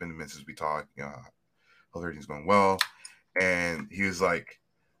 And, it's been a minute since we talked. Hope everything's going well. And uh, he was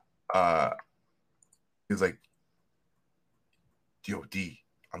like, yo, D,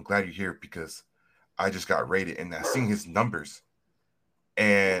 I'm glad you're here because I just got rated, and I seen his numbers,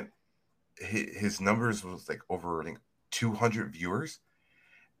 and his numbers was like over, I think, 200 viewers,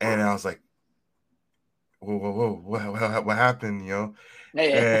 and I was like, whoa, whoa, whoa, what happened, Yeah.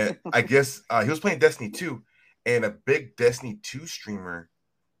 And I guess he was playing Destiny 2, and a big Destiny 2 streamer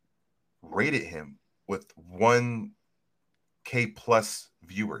rated him with 1K plus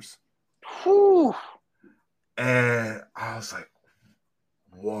viewers. Whew. And I was like,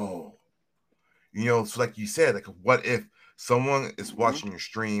 whoa. So like you said, like, what if someone is Mm-hmm. watching your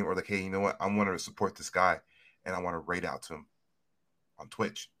stream, or like, hey, you know what? I want to support this guy, and I want to raid out to him on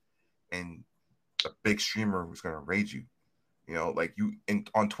Twitch. And a big streamer was going to raid you. Like, you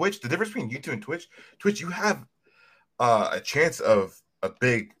on Twitch, the difference between YouTube and Twitch, you have a chance of a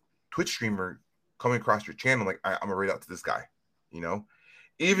big Twitch streamer coming across your channel, like, I'm gonna raid out to this guy.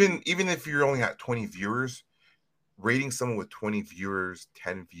 Even if you're only at 20 viewers, rating someone with 20 viewers,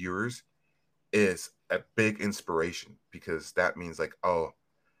 10 viewers is a big inspiration, because that means, like, oh,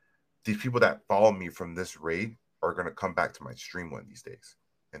 these people that follow me from this raid are gonna come back to my stream one of these days,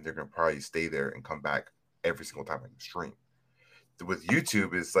 and they're gonna probably stay there and come back every single time I stream. With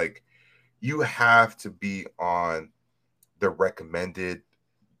YouTube, it's like you have to be on the recommended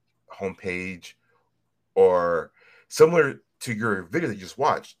homepage, or similar to your video that you just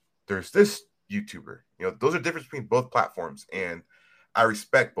watched. There's this YouTuber. Those are difference between both platforms, and I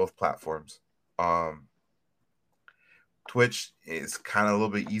respect both platforms. Um, Twitch is kind of a little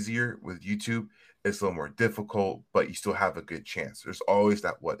bit easier. With YouTube, it's a little more difficult, but you still have a good chance. There's always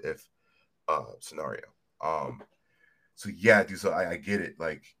that what if scenario. So yeah, dude. So I get it.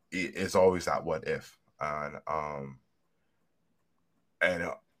 Like, it is always that what if, and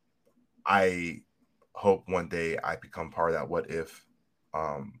I hope one day I become part of that what if,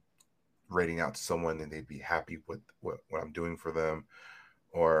 rating out to someone, and they'd be happy with what I'm doing for them,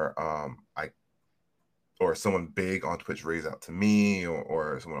 or or someone big on Twitch raise out to me,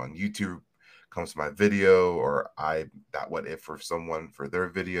 or someone on YouTube comes to my video, or I that what if for someone for their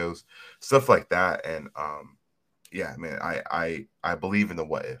videos, stuff like that. And yeah, man, I believe in the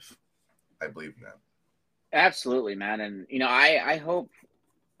what if. I believe in that. Absolutely, man. And I hope,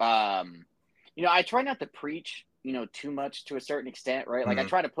 I try not to preach, too much to a certain extent, right? Like I Mm-hmm.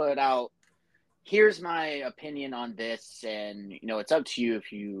 try to put out, here's my opinion on this, and it's up to you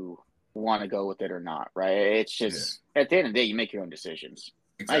if you want to go with it or not, right? It's Yeah, just at the end of the day, you make your own decisions.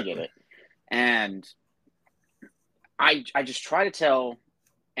 I get exactly. it. And I just try to tell,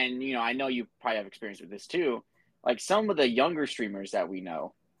 and I know you probably have experience with this too, like some of the younger streamers that we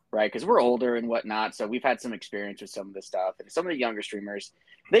know, right? Because we're older and whatnot, so we've had some experience with some of this stuff. And some of the younger streamers,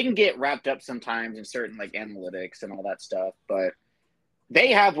 they can get wrapped up sometimes in certain like analytics and all that stuff, but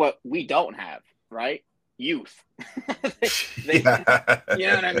they have what we don't have, right? Youth. they, Yeah. you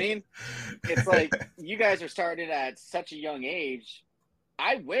know what I mean? It's like you guys are started at such a young age.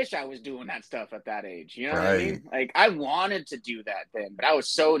 I wish I was doing that stuff at that age. You know what I Right. mean? Like I wanted to do that then, but I was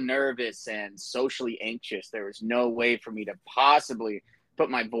so nervous and socially anxious. There was no way for me to possibly put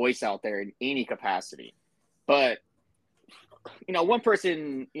my voice out there in any capacity. But one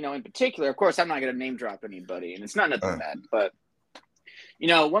person, in particular, of course, I'm not going to name drop anybody, and it's not nothing Uh, bad, but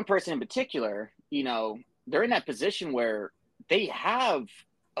one person in particular, they're in that position where they have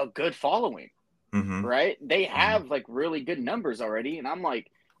a good following, mm-hmm. right? They Mm-hmm. have like really good numbers already, and I'm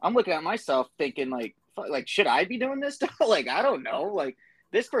looking at myself thinking like should I be doing this? Like I don't know, like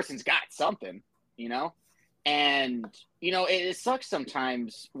this person's got something, you know, and it sucks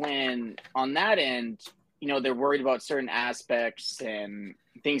sometimes when on that end, they're worried about certain aspects and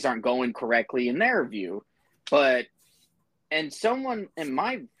things aren't going correctly in their view, but and someone in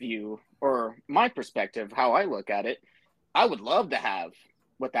my view or my perspective, how I look at it, I would love to have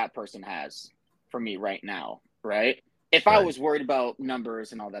what that person has for me right now, right? If I Right. was worried about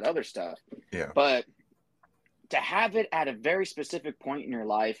numbers and all that other stuff. Yeah. But to have it at a very specific point in your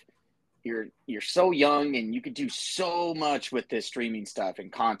life, you're so young and you could do so much with this streaming stuff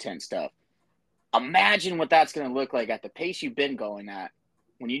and content stuff. Imagine what that's going to look like at the pace you've been going at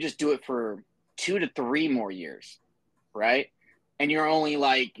when you just do it for 2 to 3 more years, right? And you're only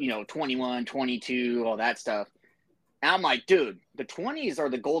like, 21, 22, all that stuff. And I'm like, dude, the 20s are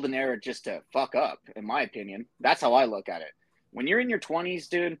the golden era just to fuck up, in my opinion. That's how I look at it. When you're in your 20s,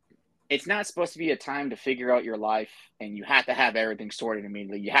 dude, it's not supposed to be a time to figure out your life and you have to have everything sorted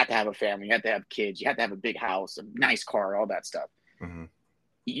immediately. You have to have a family, you have to have kids, you have to have a big house, a nice car, all that stuff. Mm-hmm.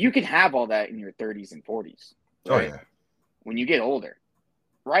 You can have all that in your 30s and 40s, Oh right? yeah. When you get older.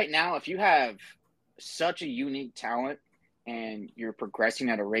 Right now, if you have such a unique talent and you're progressing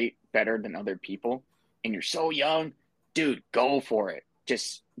at a rate better than other people and you're so young, dude, go for it.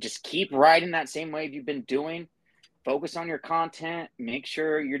 Just keep riding that same wave you've been doing. Focus on your content, make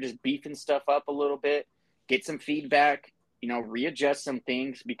sure you're just beefing stuff up a little bit, get some feedback, readjust some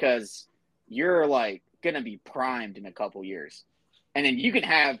things because you're like going to be primed in a couple years. And then you can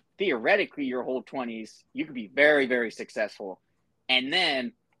have theoretically your whole 20s, you could be very very successful. And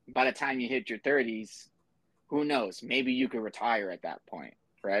then by the time you hit your 30s, who knows? Maybe you could retire at that point,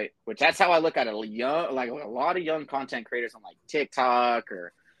 right? Which that's how I look at it. Young, like a lot of young content creators on like TikTok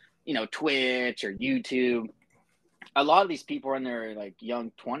or Twitch or YouTube. A lot of these people are in their like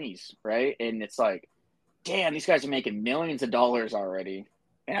young 20s, right? And it's like, damn, these guys are making millions of dollars already.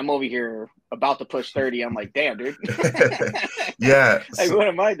 And I'm over here about to push 30. I'm like, damn, dude. Yeah. Like, what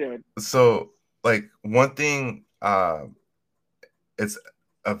am I doing? So like one thing, it's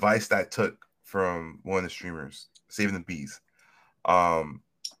advice that I took from one of the streamers, Saving the Bees. Um,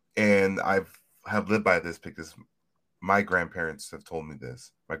 and I've have lived by this because my grandparents have told me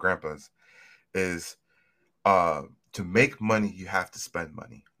this. My grandpa's is uh to make money you have to spend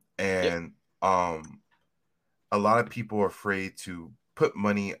money. Yep. And um a lot of people are afraid to put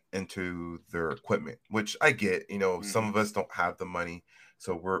money into their equipment, which I get. Some Mm-hmm. of us don't have the money,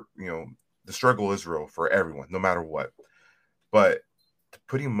 so the struggle is real for everyone, no matter what. But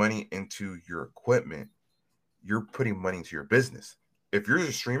putting money into your equipment, you're putting money into your business. If you're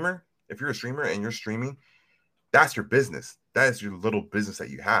a streamer and you're streaming, that's your business. That is your little business that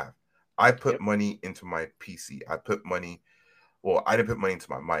you have. I put Yep. money into my PC. I didn't put money into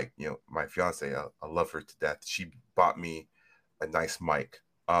my mic. My fiance, I love her to death. She bought me a nice mic.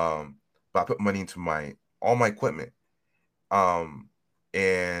 But I put money into all my equipment. Um,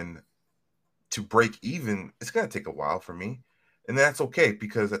 and to break even, it's gonna take a while for me, and that's okay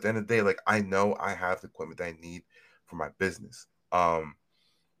because at the end of the day, like I know I have the equipment that I need for my business.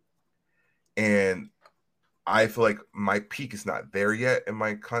 And I feel like my peak is not there yet in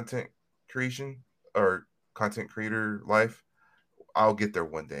my content creation or content creator life. I'll get there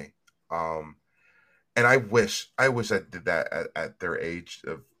one day. And I wish I did that at their age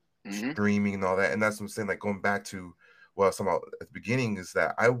of Mm-hmm. streaming and all that. And that's what I'm saying. Like going back to what I was talking about at the beginning is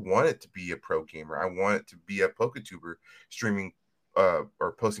that I wanted to be a pro gamer. I wanted to be a PokeTuber streaming or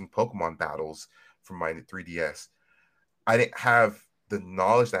posting Pokemon battles from my 3DS. I didn't have the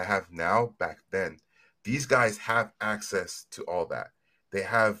knowledge that I have now back then. These guys have access to all that. They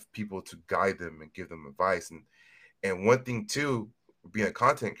have people to guide them and give them advice. And one thing too, being a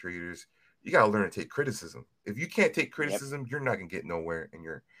content creators, you gotta learn to take criticism. If you can't take Yep. criticism, you're not gonna get nowhere in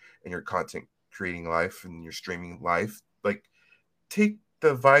your content creating life and your streaming life. Like take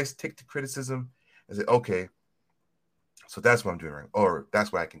the advice, take the criticism, and say, okay, so that's what I'm doing right, or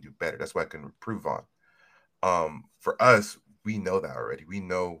that's what I can do better. That's what I can improve on. For us, we know that already. We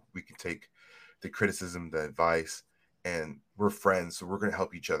know we can take the criticism, the advice, and we're friends, so we're gonna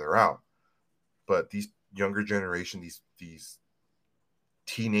help each other out. But these younger generation, these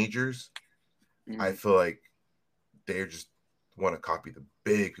teenagers, I Mm-hmm. feel like they just want to copy the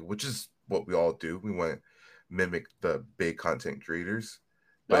big, which is what we all do. We want to mimic the big content creators.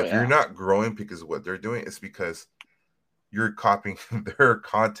 Oh But if you're yeah. not growing because of what they're doing, it's because you're copying their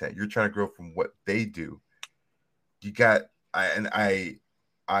content. You're trying to grow from what they do. You got I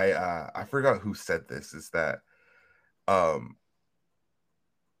forgot who said this, is that um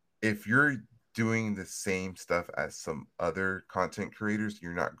if you're doing the same stuff as some other content creators,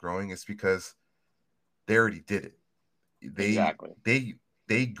 you're not growing. It's because they already did it. They Exactly. they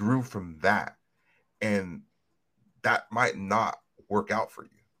they grew from that, and that might not work out for you.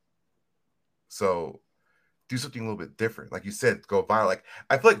 So do something a little bit different. Like you said, go viral. Like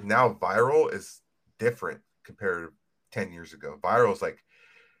I feel like now viral is different compared to 10 years ago. Viral is like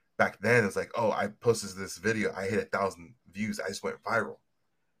back then it's like, oh, I posted this video, I hit 1,000 views, I just went viral.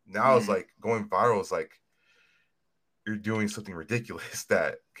 Now it's Mm. like going viral is like you're doing something ridiculous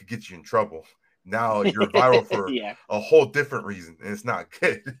that could get you in trouble. Now you're viral for Yeah. a whole different reason, and it's not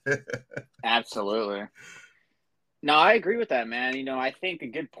good. Absolutely. No, I agree with that, man. I think a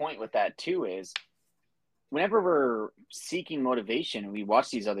good point with that too is whenever we're seeking motivation and we watch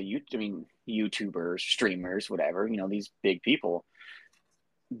these other YouTubers, streamers, whatever, these big people,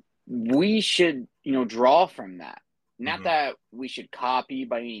 we should, draw from that. Not Mm-hmm. that we should copy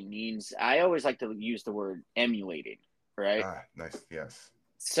by any means. I always like to use the word emulating, right? Ah, nice. Yes.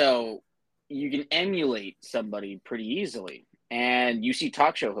 So you can emulate somebody pretty easily. And you see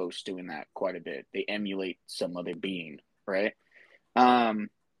talk show hosts doing that quite a bit. They emulate some other being, right? Um,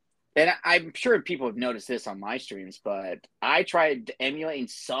 and I'm sure people have noticed this on my streams, but I tried to emulate in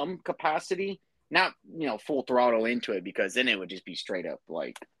some capacity, not full throttle into it, because then it would just be straight up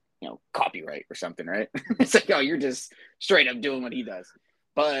like copyright or something, right? It's like, oh, you're just straight up doing what he does.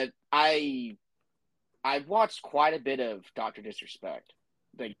 But I've watched quite a bit of Doctor Disrespect.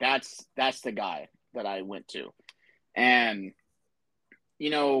 Like that's the guy that I went to, and you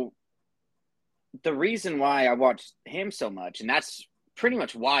know the reason why I watched him so much, and that's pretty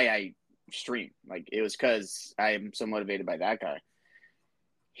much why I stream. Like it was because I am so motivated by that guy.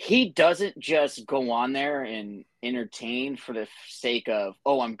 He doesn't just go on there and entertain for the sake of,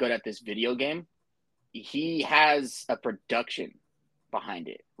 oh, I'm good at this video game. He has a production behind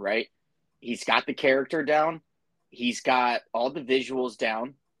it, right? He's got the character down. He's got all the visuals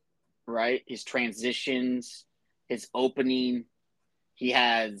down, right? His transitions, his opening, he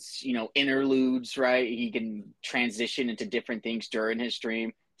has, interludes, right? He can transition into different things during his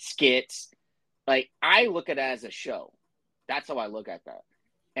stream, skits. Like, I look at it as a show. That's how I look at that.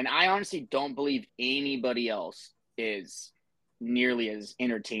 And I honestly don't believe anybody else is nearly as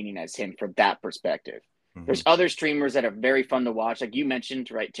entertaining as him from that perspective. Mm-hmm. There's other streamers that are very fun to watch. Like you mentioned,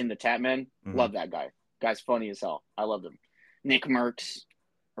 right? Tim the Tatman. Mm-hmm. Love that guy. Guy's funny as hell. I love him. Nick Merckx,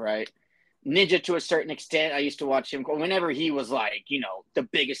 right? Ninja to a certain extent. I used to watch him whenever he was like, the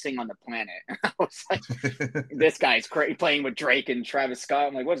biggest thing on the planet. I was like, this guy's playing with Drake and Travis Scott.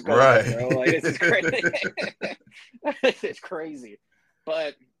 I'm like, what's going on, Right. bro? Like, this is crazy. This is crazy.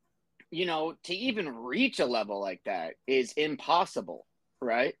 But, to even reach a level like that is impossible,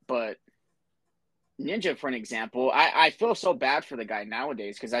 right? But Ninja, for an example, I feel so bad for the guy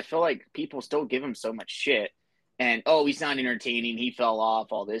nowadays because I feel like people still give him so much shit. And, oh, he's not entertaining. He fell off,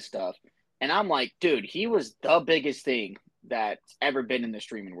 all this stuff. And I'm like, dude, he was the biggest thing that's ever been in the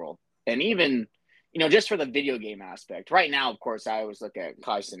streaming world. And even, just for the video game aspect. Right now, of course, I always look at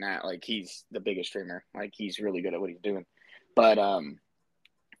Kai Cenat like he's the biggest streamer. Like he's really good at what he's doing. But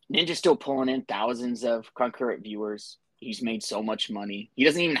Ninja's still pulling in thousands of concurrent viewers. He's made so much money. He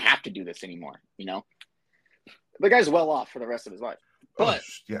doesn't even have to do this anymore. The guy's well off for the rest of his life. Oh But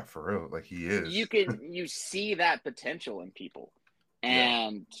yeah, for real. Like he is. you see that potential in people. Yeah.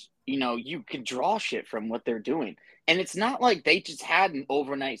 And, you could draw shit from what they're doing. And it's not like they just had an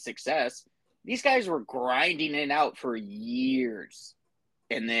overnight success. These guys were grinding it out for years,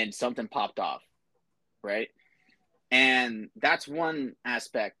 and then something popped off, right? And that's one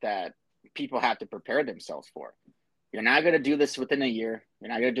aspect that people have to prepare themselves for. You're not going to do this within a year. You're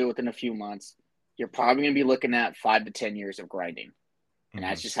not going to do it within a few months. You're probably going to be looking at 5 to 10 years of grinding. And Mm-hmm.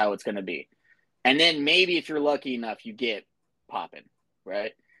 that's just how it's going to be. And then maybe if you're lucky enough, you get popping,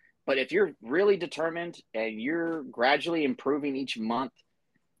 right? But if you're really determined and you're gradually improving each month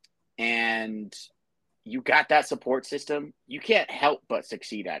and you got that support system, you can't help but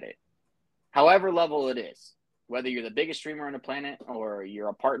succeed at it. However level it is, whether you're the biggest streamer on the planet or you're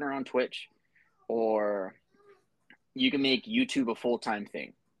a partner on Twitch or you can make YouTube a full-time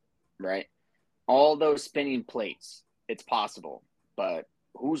thing, right? All those spinning plates, it's possible. But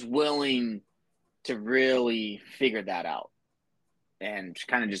who's willing to really figure that out and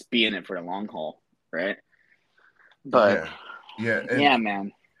kind of just be in it for the long haul, right? But Yeah. Yeah. yeah,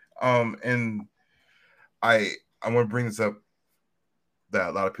 man. And I want to bring this up that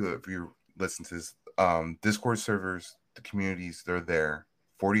a lot of people, if you listen to this, Discord servers, the communities, they're there.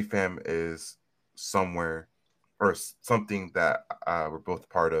 40 fam is somewhere or something that we're both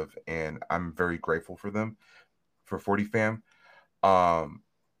part of, and I'm very grateful for them, for 40 fam. Um,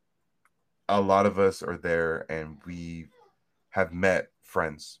 a lot of us are there, and we have met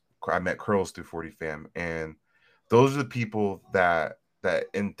friends. I met Curls through 40 fam, and those are the people that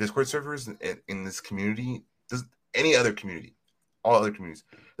in Discord servers in this community, this any other community, all other communities,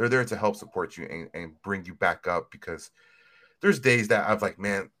 they're there to help support you and bring you back up, because there's days that I've like,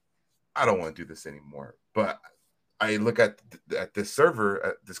 man, I don't want to do this anymore. But I look at this server,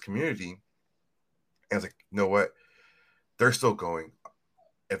 at this community, and I was like, you know what? They're still going.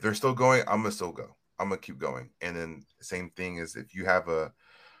 If they're still going, I'm gonna still go. I'm gonna keep going. And then same thing is if you have a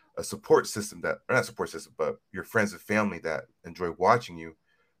support system that, or not support system, but your friends and family that enjoy watching you,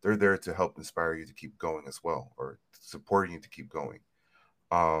 they're there to help inspire you to keep going as well, or supporting you to keep going.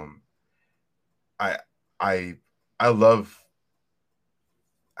 Um, I I I love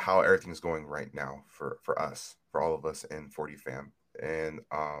how everything's going right now for us, for all of us in 40 fam, and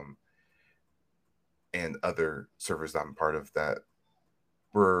other servers that I'm part of, that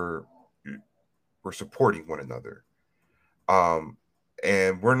we're we're supporting one another. Um,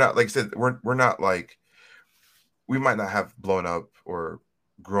 and we're not, like I said, we're not like, we might not have blown up or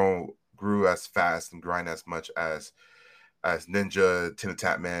grew as fast and grind as much as Ninja, Tina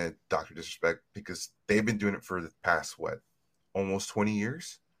Tatman, Doctor Disrespect, because they've been doing it for the past what, almost 20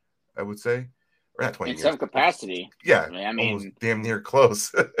 years, I would say, or not 20 In years, some capacity. yeah, I almost mean, damn near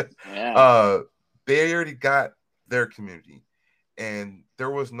close. yeah. uh, they already got their community, and there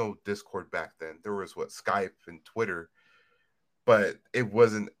was no Discord back then. There was what, Skype and Twitter, but it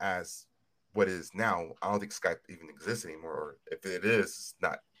wasn't as what it is now. I don't think Skype even exists anymore, or if it is, it's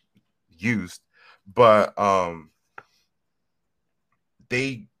not used. But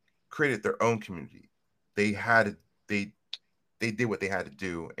they created their own community. They had they they did what they had to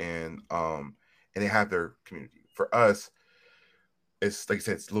do, and they have their community. For us, it's like I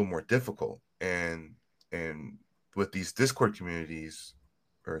said, it's a little more difficult, and with these Discord communities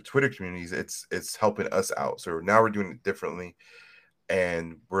or Twitter communities, it's helping us out. So now we're doing it differently,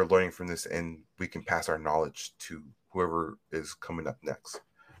 and we're learning from this, and we can pass our knowledge to whoever is coming up next.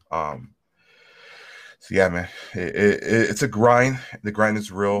 Um, so yeah, man, it's a grind. The grind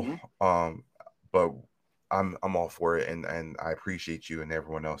is real, Mm-hmm. but I'm all for it, and I appreciate you and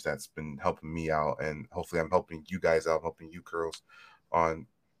everyone else that's been helping me out, and hopefully I'm helping you guys out, helping you girls on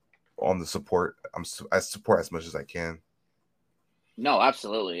the support. I support as much as I can. No,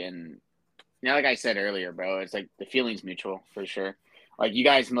 absolutely. And like I said earlier, bro, it's like the feeling's mutual for sure. Like you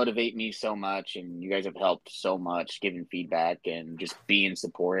guys motivate me so much, and you guys have helped so much, giving feedback and just being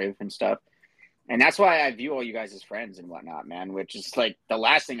supportive and stuff. And that's why I view all you guys as friends and whatnot, man. Which is like the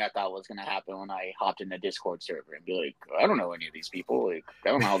last thing I thought was gonna happen when I hopped in the Discord server and be like, I don't know any of these people. Like, I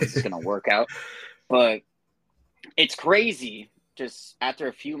don't know how this is gonna work out. But it's crazy. Just after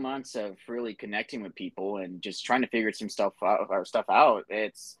a few months of really connecting with people and just trying to figure some stuff out,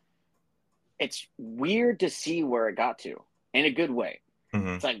 it's weird to see where it got to in a good way. Mm-hmm.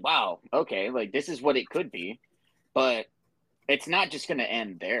 It's like, wow, okay, like this is what it could be, but it's not just going to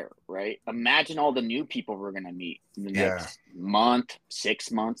end there, right? Imagine all the new people we're going to meet in the Yeah. next month,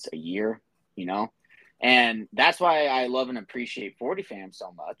 6 months, a year, you know? And that's why I love and appreciate 40 fam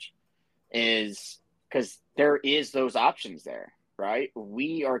so much, is because there is those options there, right?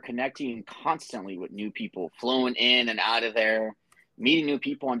 We are connecting constantly with new people flowing in and out of there, meeting new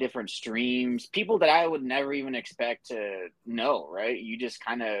people on different streams, people that I would never even expect to know, right? You just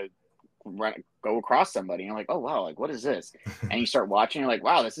kind of go across somebody and you're like, oh, wow, like, what is this? And you start watching, you're like,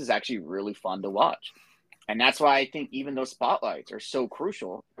 wow, this is actually really fun to watch. And that's why I think even those spotlights are so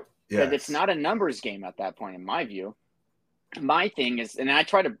crucial, because it's Yes. not a numbers game at that point, in my view. My thing is, and I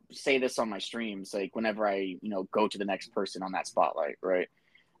try to say this on my streams, like whenever I, go to the next person on that spotlight, right?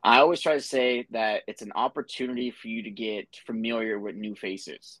 I always try to say that it's an opportunity for you to get familiar with new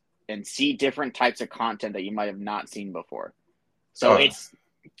faces and see different types of content that you might have not seen before. So Oh, it's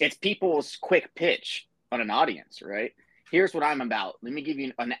people's quick pitch on an audience, right? Here's what I'm about. Let me give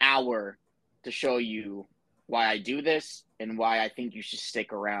you an hour to show you why I do this and why I think you should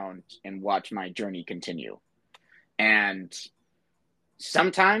stick around and watch my journey continue. And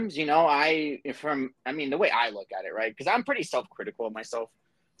sometimes, the way I look at it, right? Because I'm pretty self-critical of myself.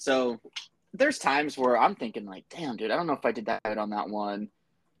 So there's times where I'm thinking like, damn, dude, I don't know if I did that on that one.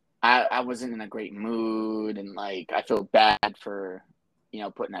 I wasn't in a great mood, and like I feel bad for,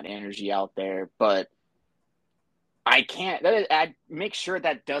 putting that energy out there. But I can't. I make sure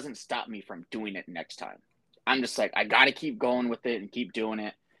that doesn't stop me from doing it next time. I'm just like, I got to keep going with it and keep doing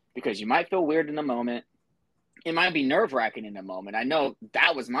it, because you might feel weird in the moment. It might be nerve-wracking in the moment. I know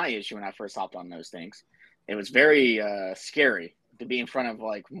that was my issue when I first hopped on those things. It was very scary to be in front of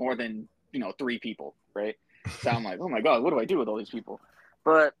like more than 3 people, right? So I'm like, oh my god, what do I do with all these people?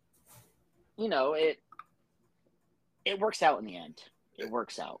 But it works out in the end. It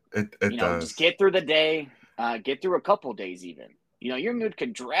works out. it Just does. get through the day, get through a couple days even. Your mood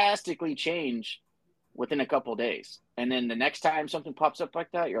could drastically change within a couple days. And then the next time something pops up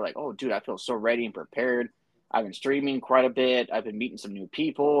like that, you're like, oh, dude, I feel so ready and prepared. I've been streaming quite a bit. I've been meeting some new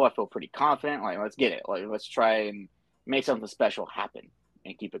people. I feel pretty confident. Like, let's get it. Like, let's try and make something special happen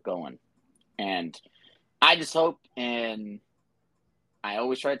and keep it going. And I just hope, and I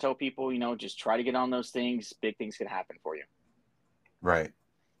always try to tell people, just try to get on those things. Big things can happen for you. Right.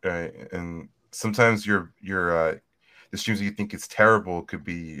 Right. And sometimes the streams that you think is terrible could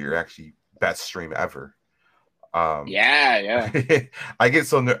be your actually best stream ever. Um, Yeah, yeah. I get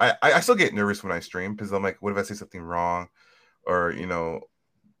so I still get nervous when I stream because I'm like, what if I say something wrong? Or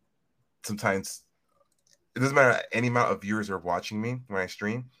sometimes it doesn't matter any amount of viewers are watching me when I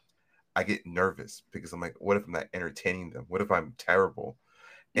stream. I get nervous because I'm like, what if I'm not entertaining them? What if I'm terrible?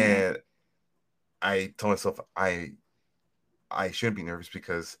 Mm-hmm. And I tell myself I shouldn't be nervous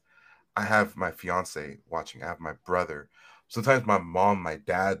because I have my fiance watching. I have my brother. Sometimes my mom, my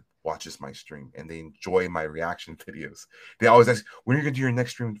dad watches my stream and they enjoy my reaction videos. They always ask, when are you gonna do your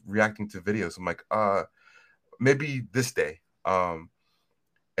next stream reacting to videos? I'm like, maybe this day. And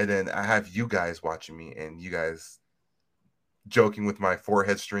then I have you guys watching me and you guys joking with my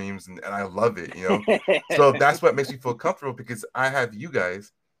forehead streams and I love it. So that's what makes me feel comfortable because I have you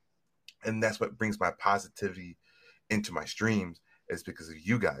guys and that's what brings my positivity into my streams is because of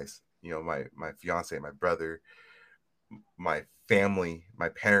you guys. My fiance, my brother, my family, my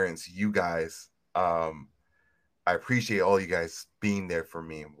parents, you guys. I appreciate all you guys being there for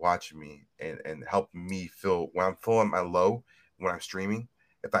me and watching me and helping me feel when I'm feeling my low when I'm streaming.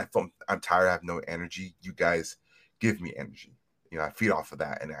 If I feel I'm tired, I have no energy, you guys give me energy. I feed off of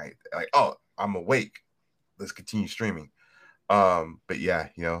that and I like, oh, I'm awake. Let's continue streaming. But yeah,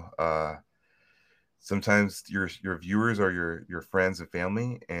 sometimes your viewers are your friends and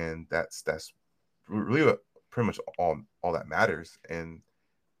family, and that's really what pretty much all that matters, and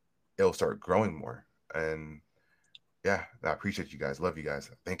it'll start growing more. And yeah, I appreciate you guys. Love you guys.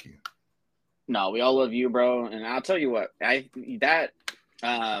 Thank you. No, we all love you, bro. And I'll tell you what,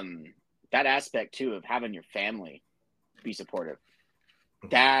 um that aspect too of having your family be supportive, Mm-hmm.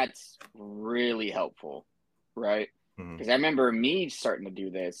 that's really helpful, right? Mm-hmm. Because I remember me starting to do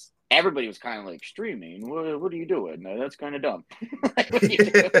this. Everybody was kind of like, streaming. What are you doing? No, that's kind of dumb. Like, what are you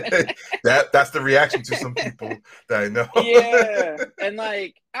doing? That's the reaction to some people that I know. Yeah. And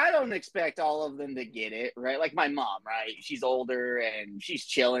like, I don't expect all of them to get it, right? Like my mom, right? She's older and she's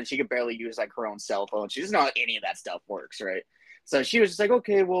chilling. She could barely use like her own cell phone. She doesn't know how any of that stuff works, right? So she was just like,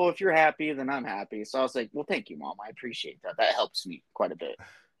 okay, well, if you're happy, then I'm happy. So I was like, well, thank you, mom. I appreciate that. That helps me quite a bit.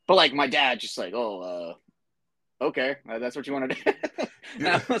 But like my dad, just like, oh, okay, that's what you want to do. And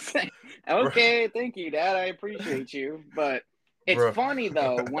Yeah, I was like, bro, okay, thank you, Dad. I appreciate you. But it's bro. funny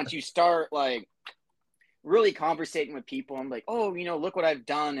though, once you start like really conversating with people, I'm like, oh, look what I've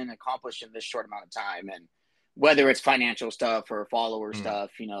done and accomplished in this short amount of time. And whether it's financial stuff or follower Mm.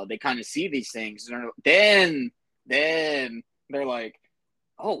 stuff, they kind of see these things. And then they're like,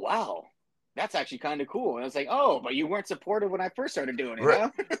 oh, wow. that's actually kind of cool. And I was like, oh, but you weren't supportive when I first started doing it, Right.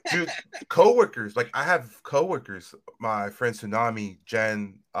 huh? Dude, coworkers. Like I have coworkers, my friend Tsunami,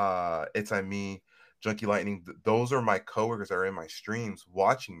 Jen, It's I Me, Junkie Lightning. Those are my coworkers that are in my streams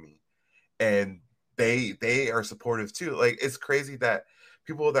watching me. And they are supportive too. Like it's crazy that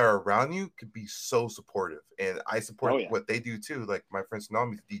people that are around you could be so supportive. And I support Oh yeah. what they do too. Like my friend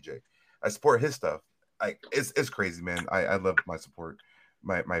Tsunami's a DJ. I support his stuff. Like it's crazy, man. I love my support.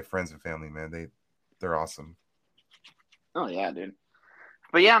 My friends and family, man. They're awesome. Oh yeah, dude.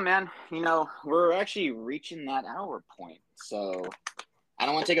 But yeah, man, we're actually reaching that hour point. So I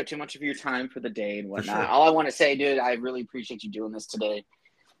don't want to take up too much of your time for the day and For whatnot. sure. All I want to say, dude, I really appreciate you doing this today.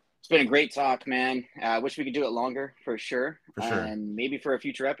 It's been a great talk, man. I wish we could do it longer for sure. For sure. And maybe for a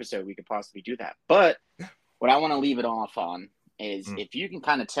future episode, we could possibly do that. But Yeah. what I want to leave it off on is Mm. if you can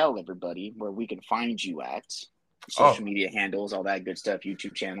kind of tell everybody where we can find you at, Oh, social media handles, all that good stuff,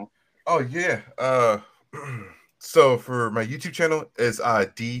 YouTube channel. oh yeah. So for my YouTube channel is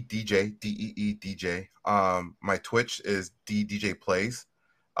DeeDJ, DeeDJ. My Twitch is DeeDJ Plays.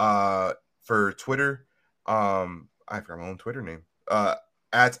 For Twitter, I forgot my own Twitter name.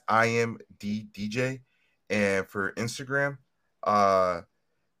 At I am DeeDJ. And for Instagram,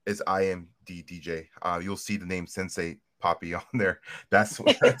 is I am DeeDJ. You'll see the name Sensei Poppy on there. That's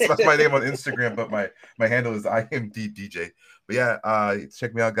my name on Instagram, but my handle is I am DeeDJ. But yeah,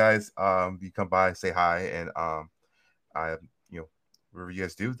 check me out, guys. You come by, say hi, and I whatever you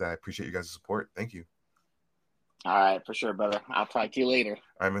guys do, that I appreciate you guys' support. Thank you. All right, for sure, brother. I'll talk to you later.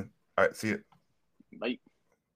 I'm in. All right, see you. Bye.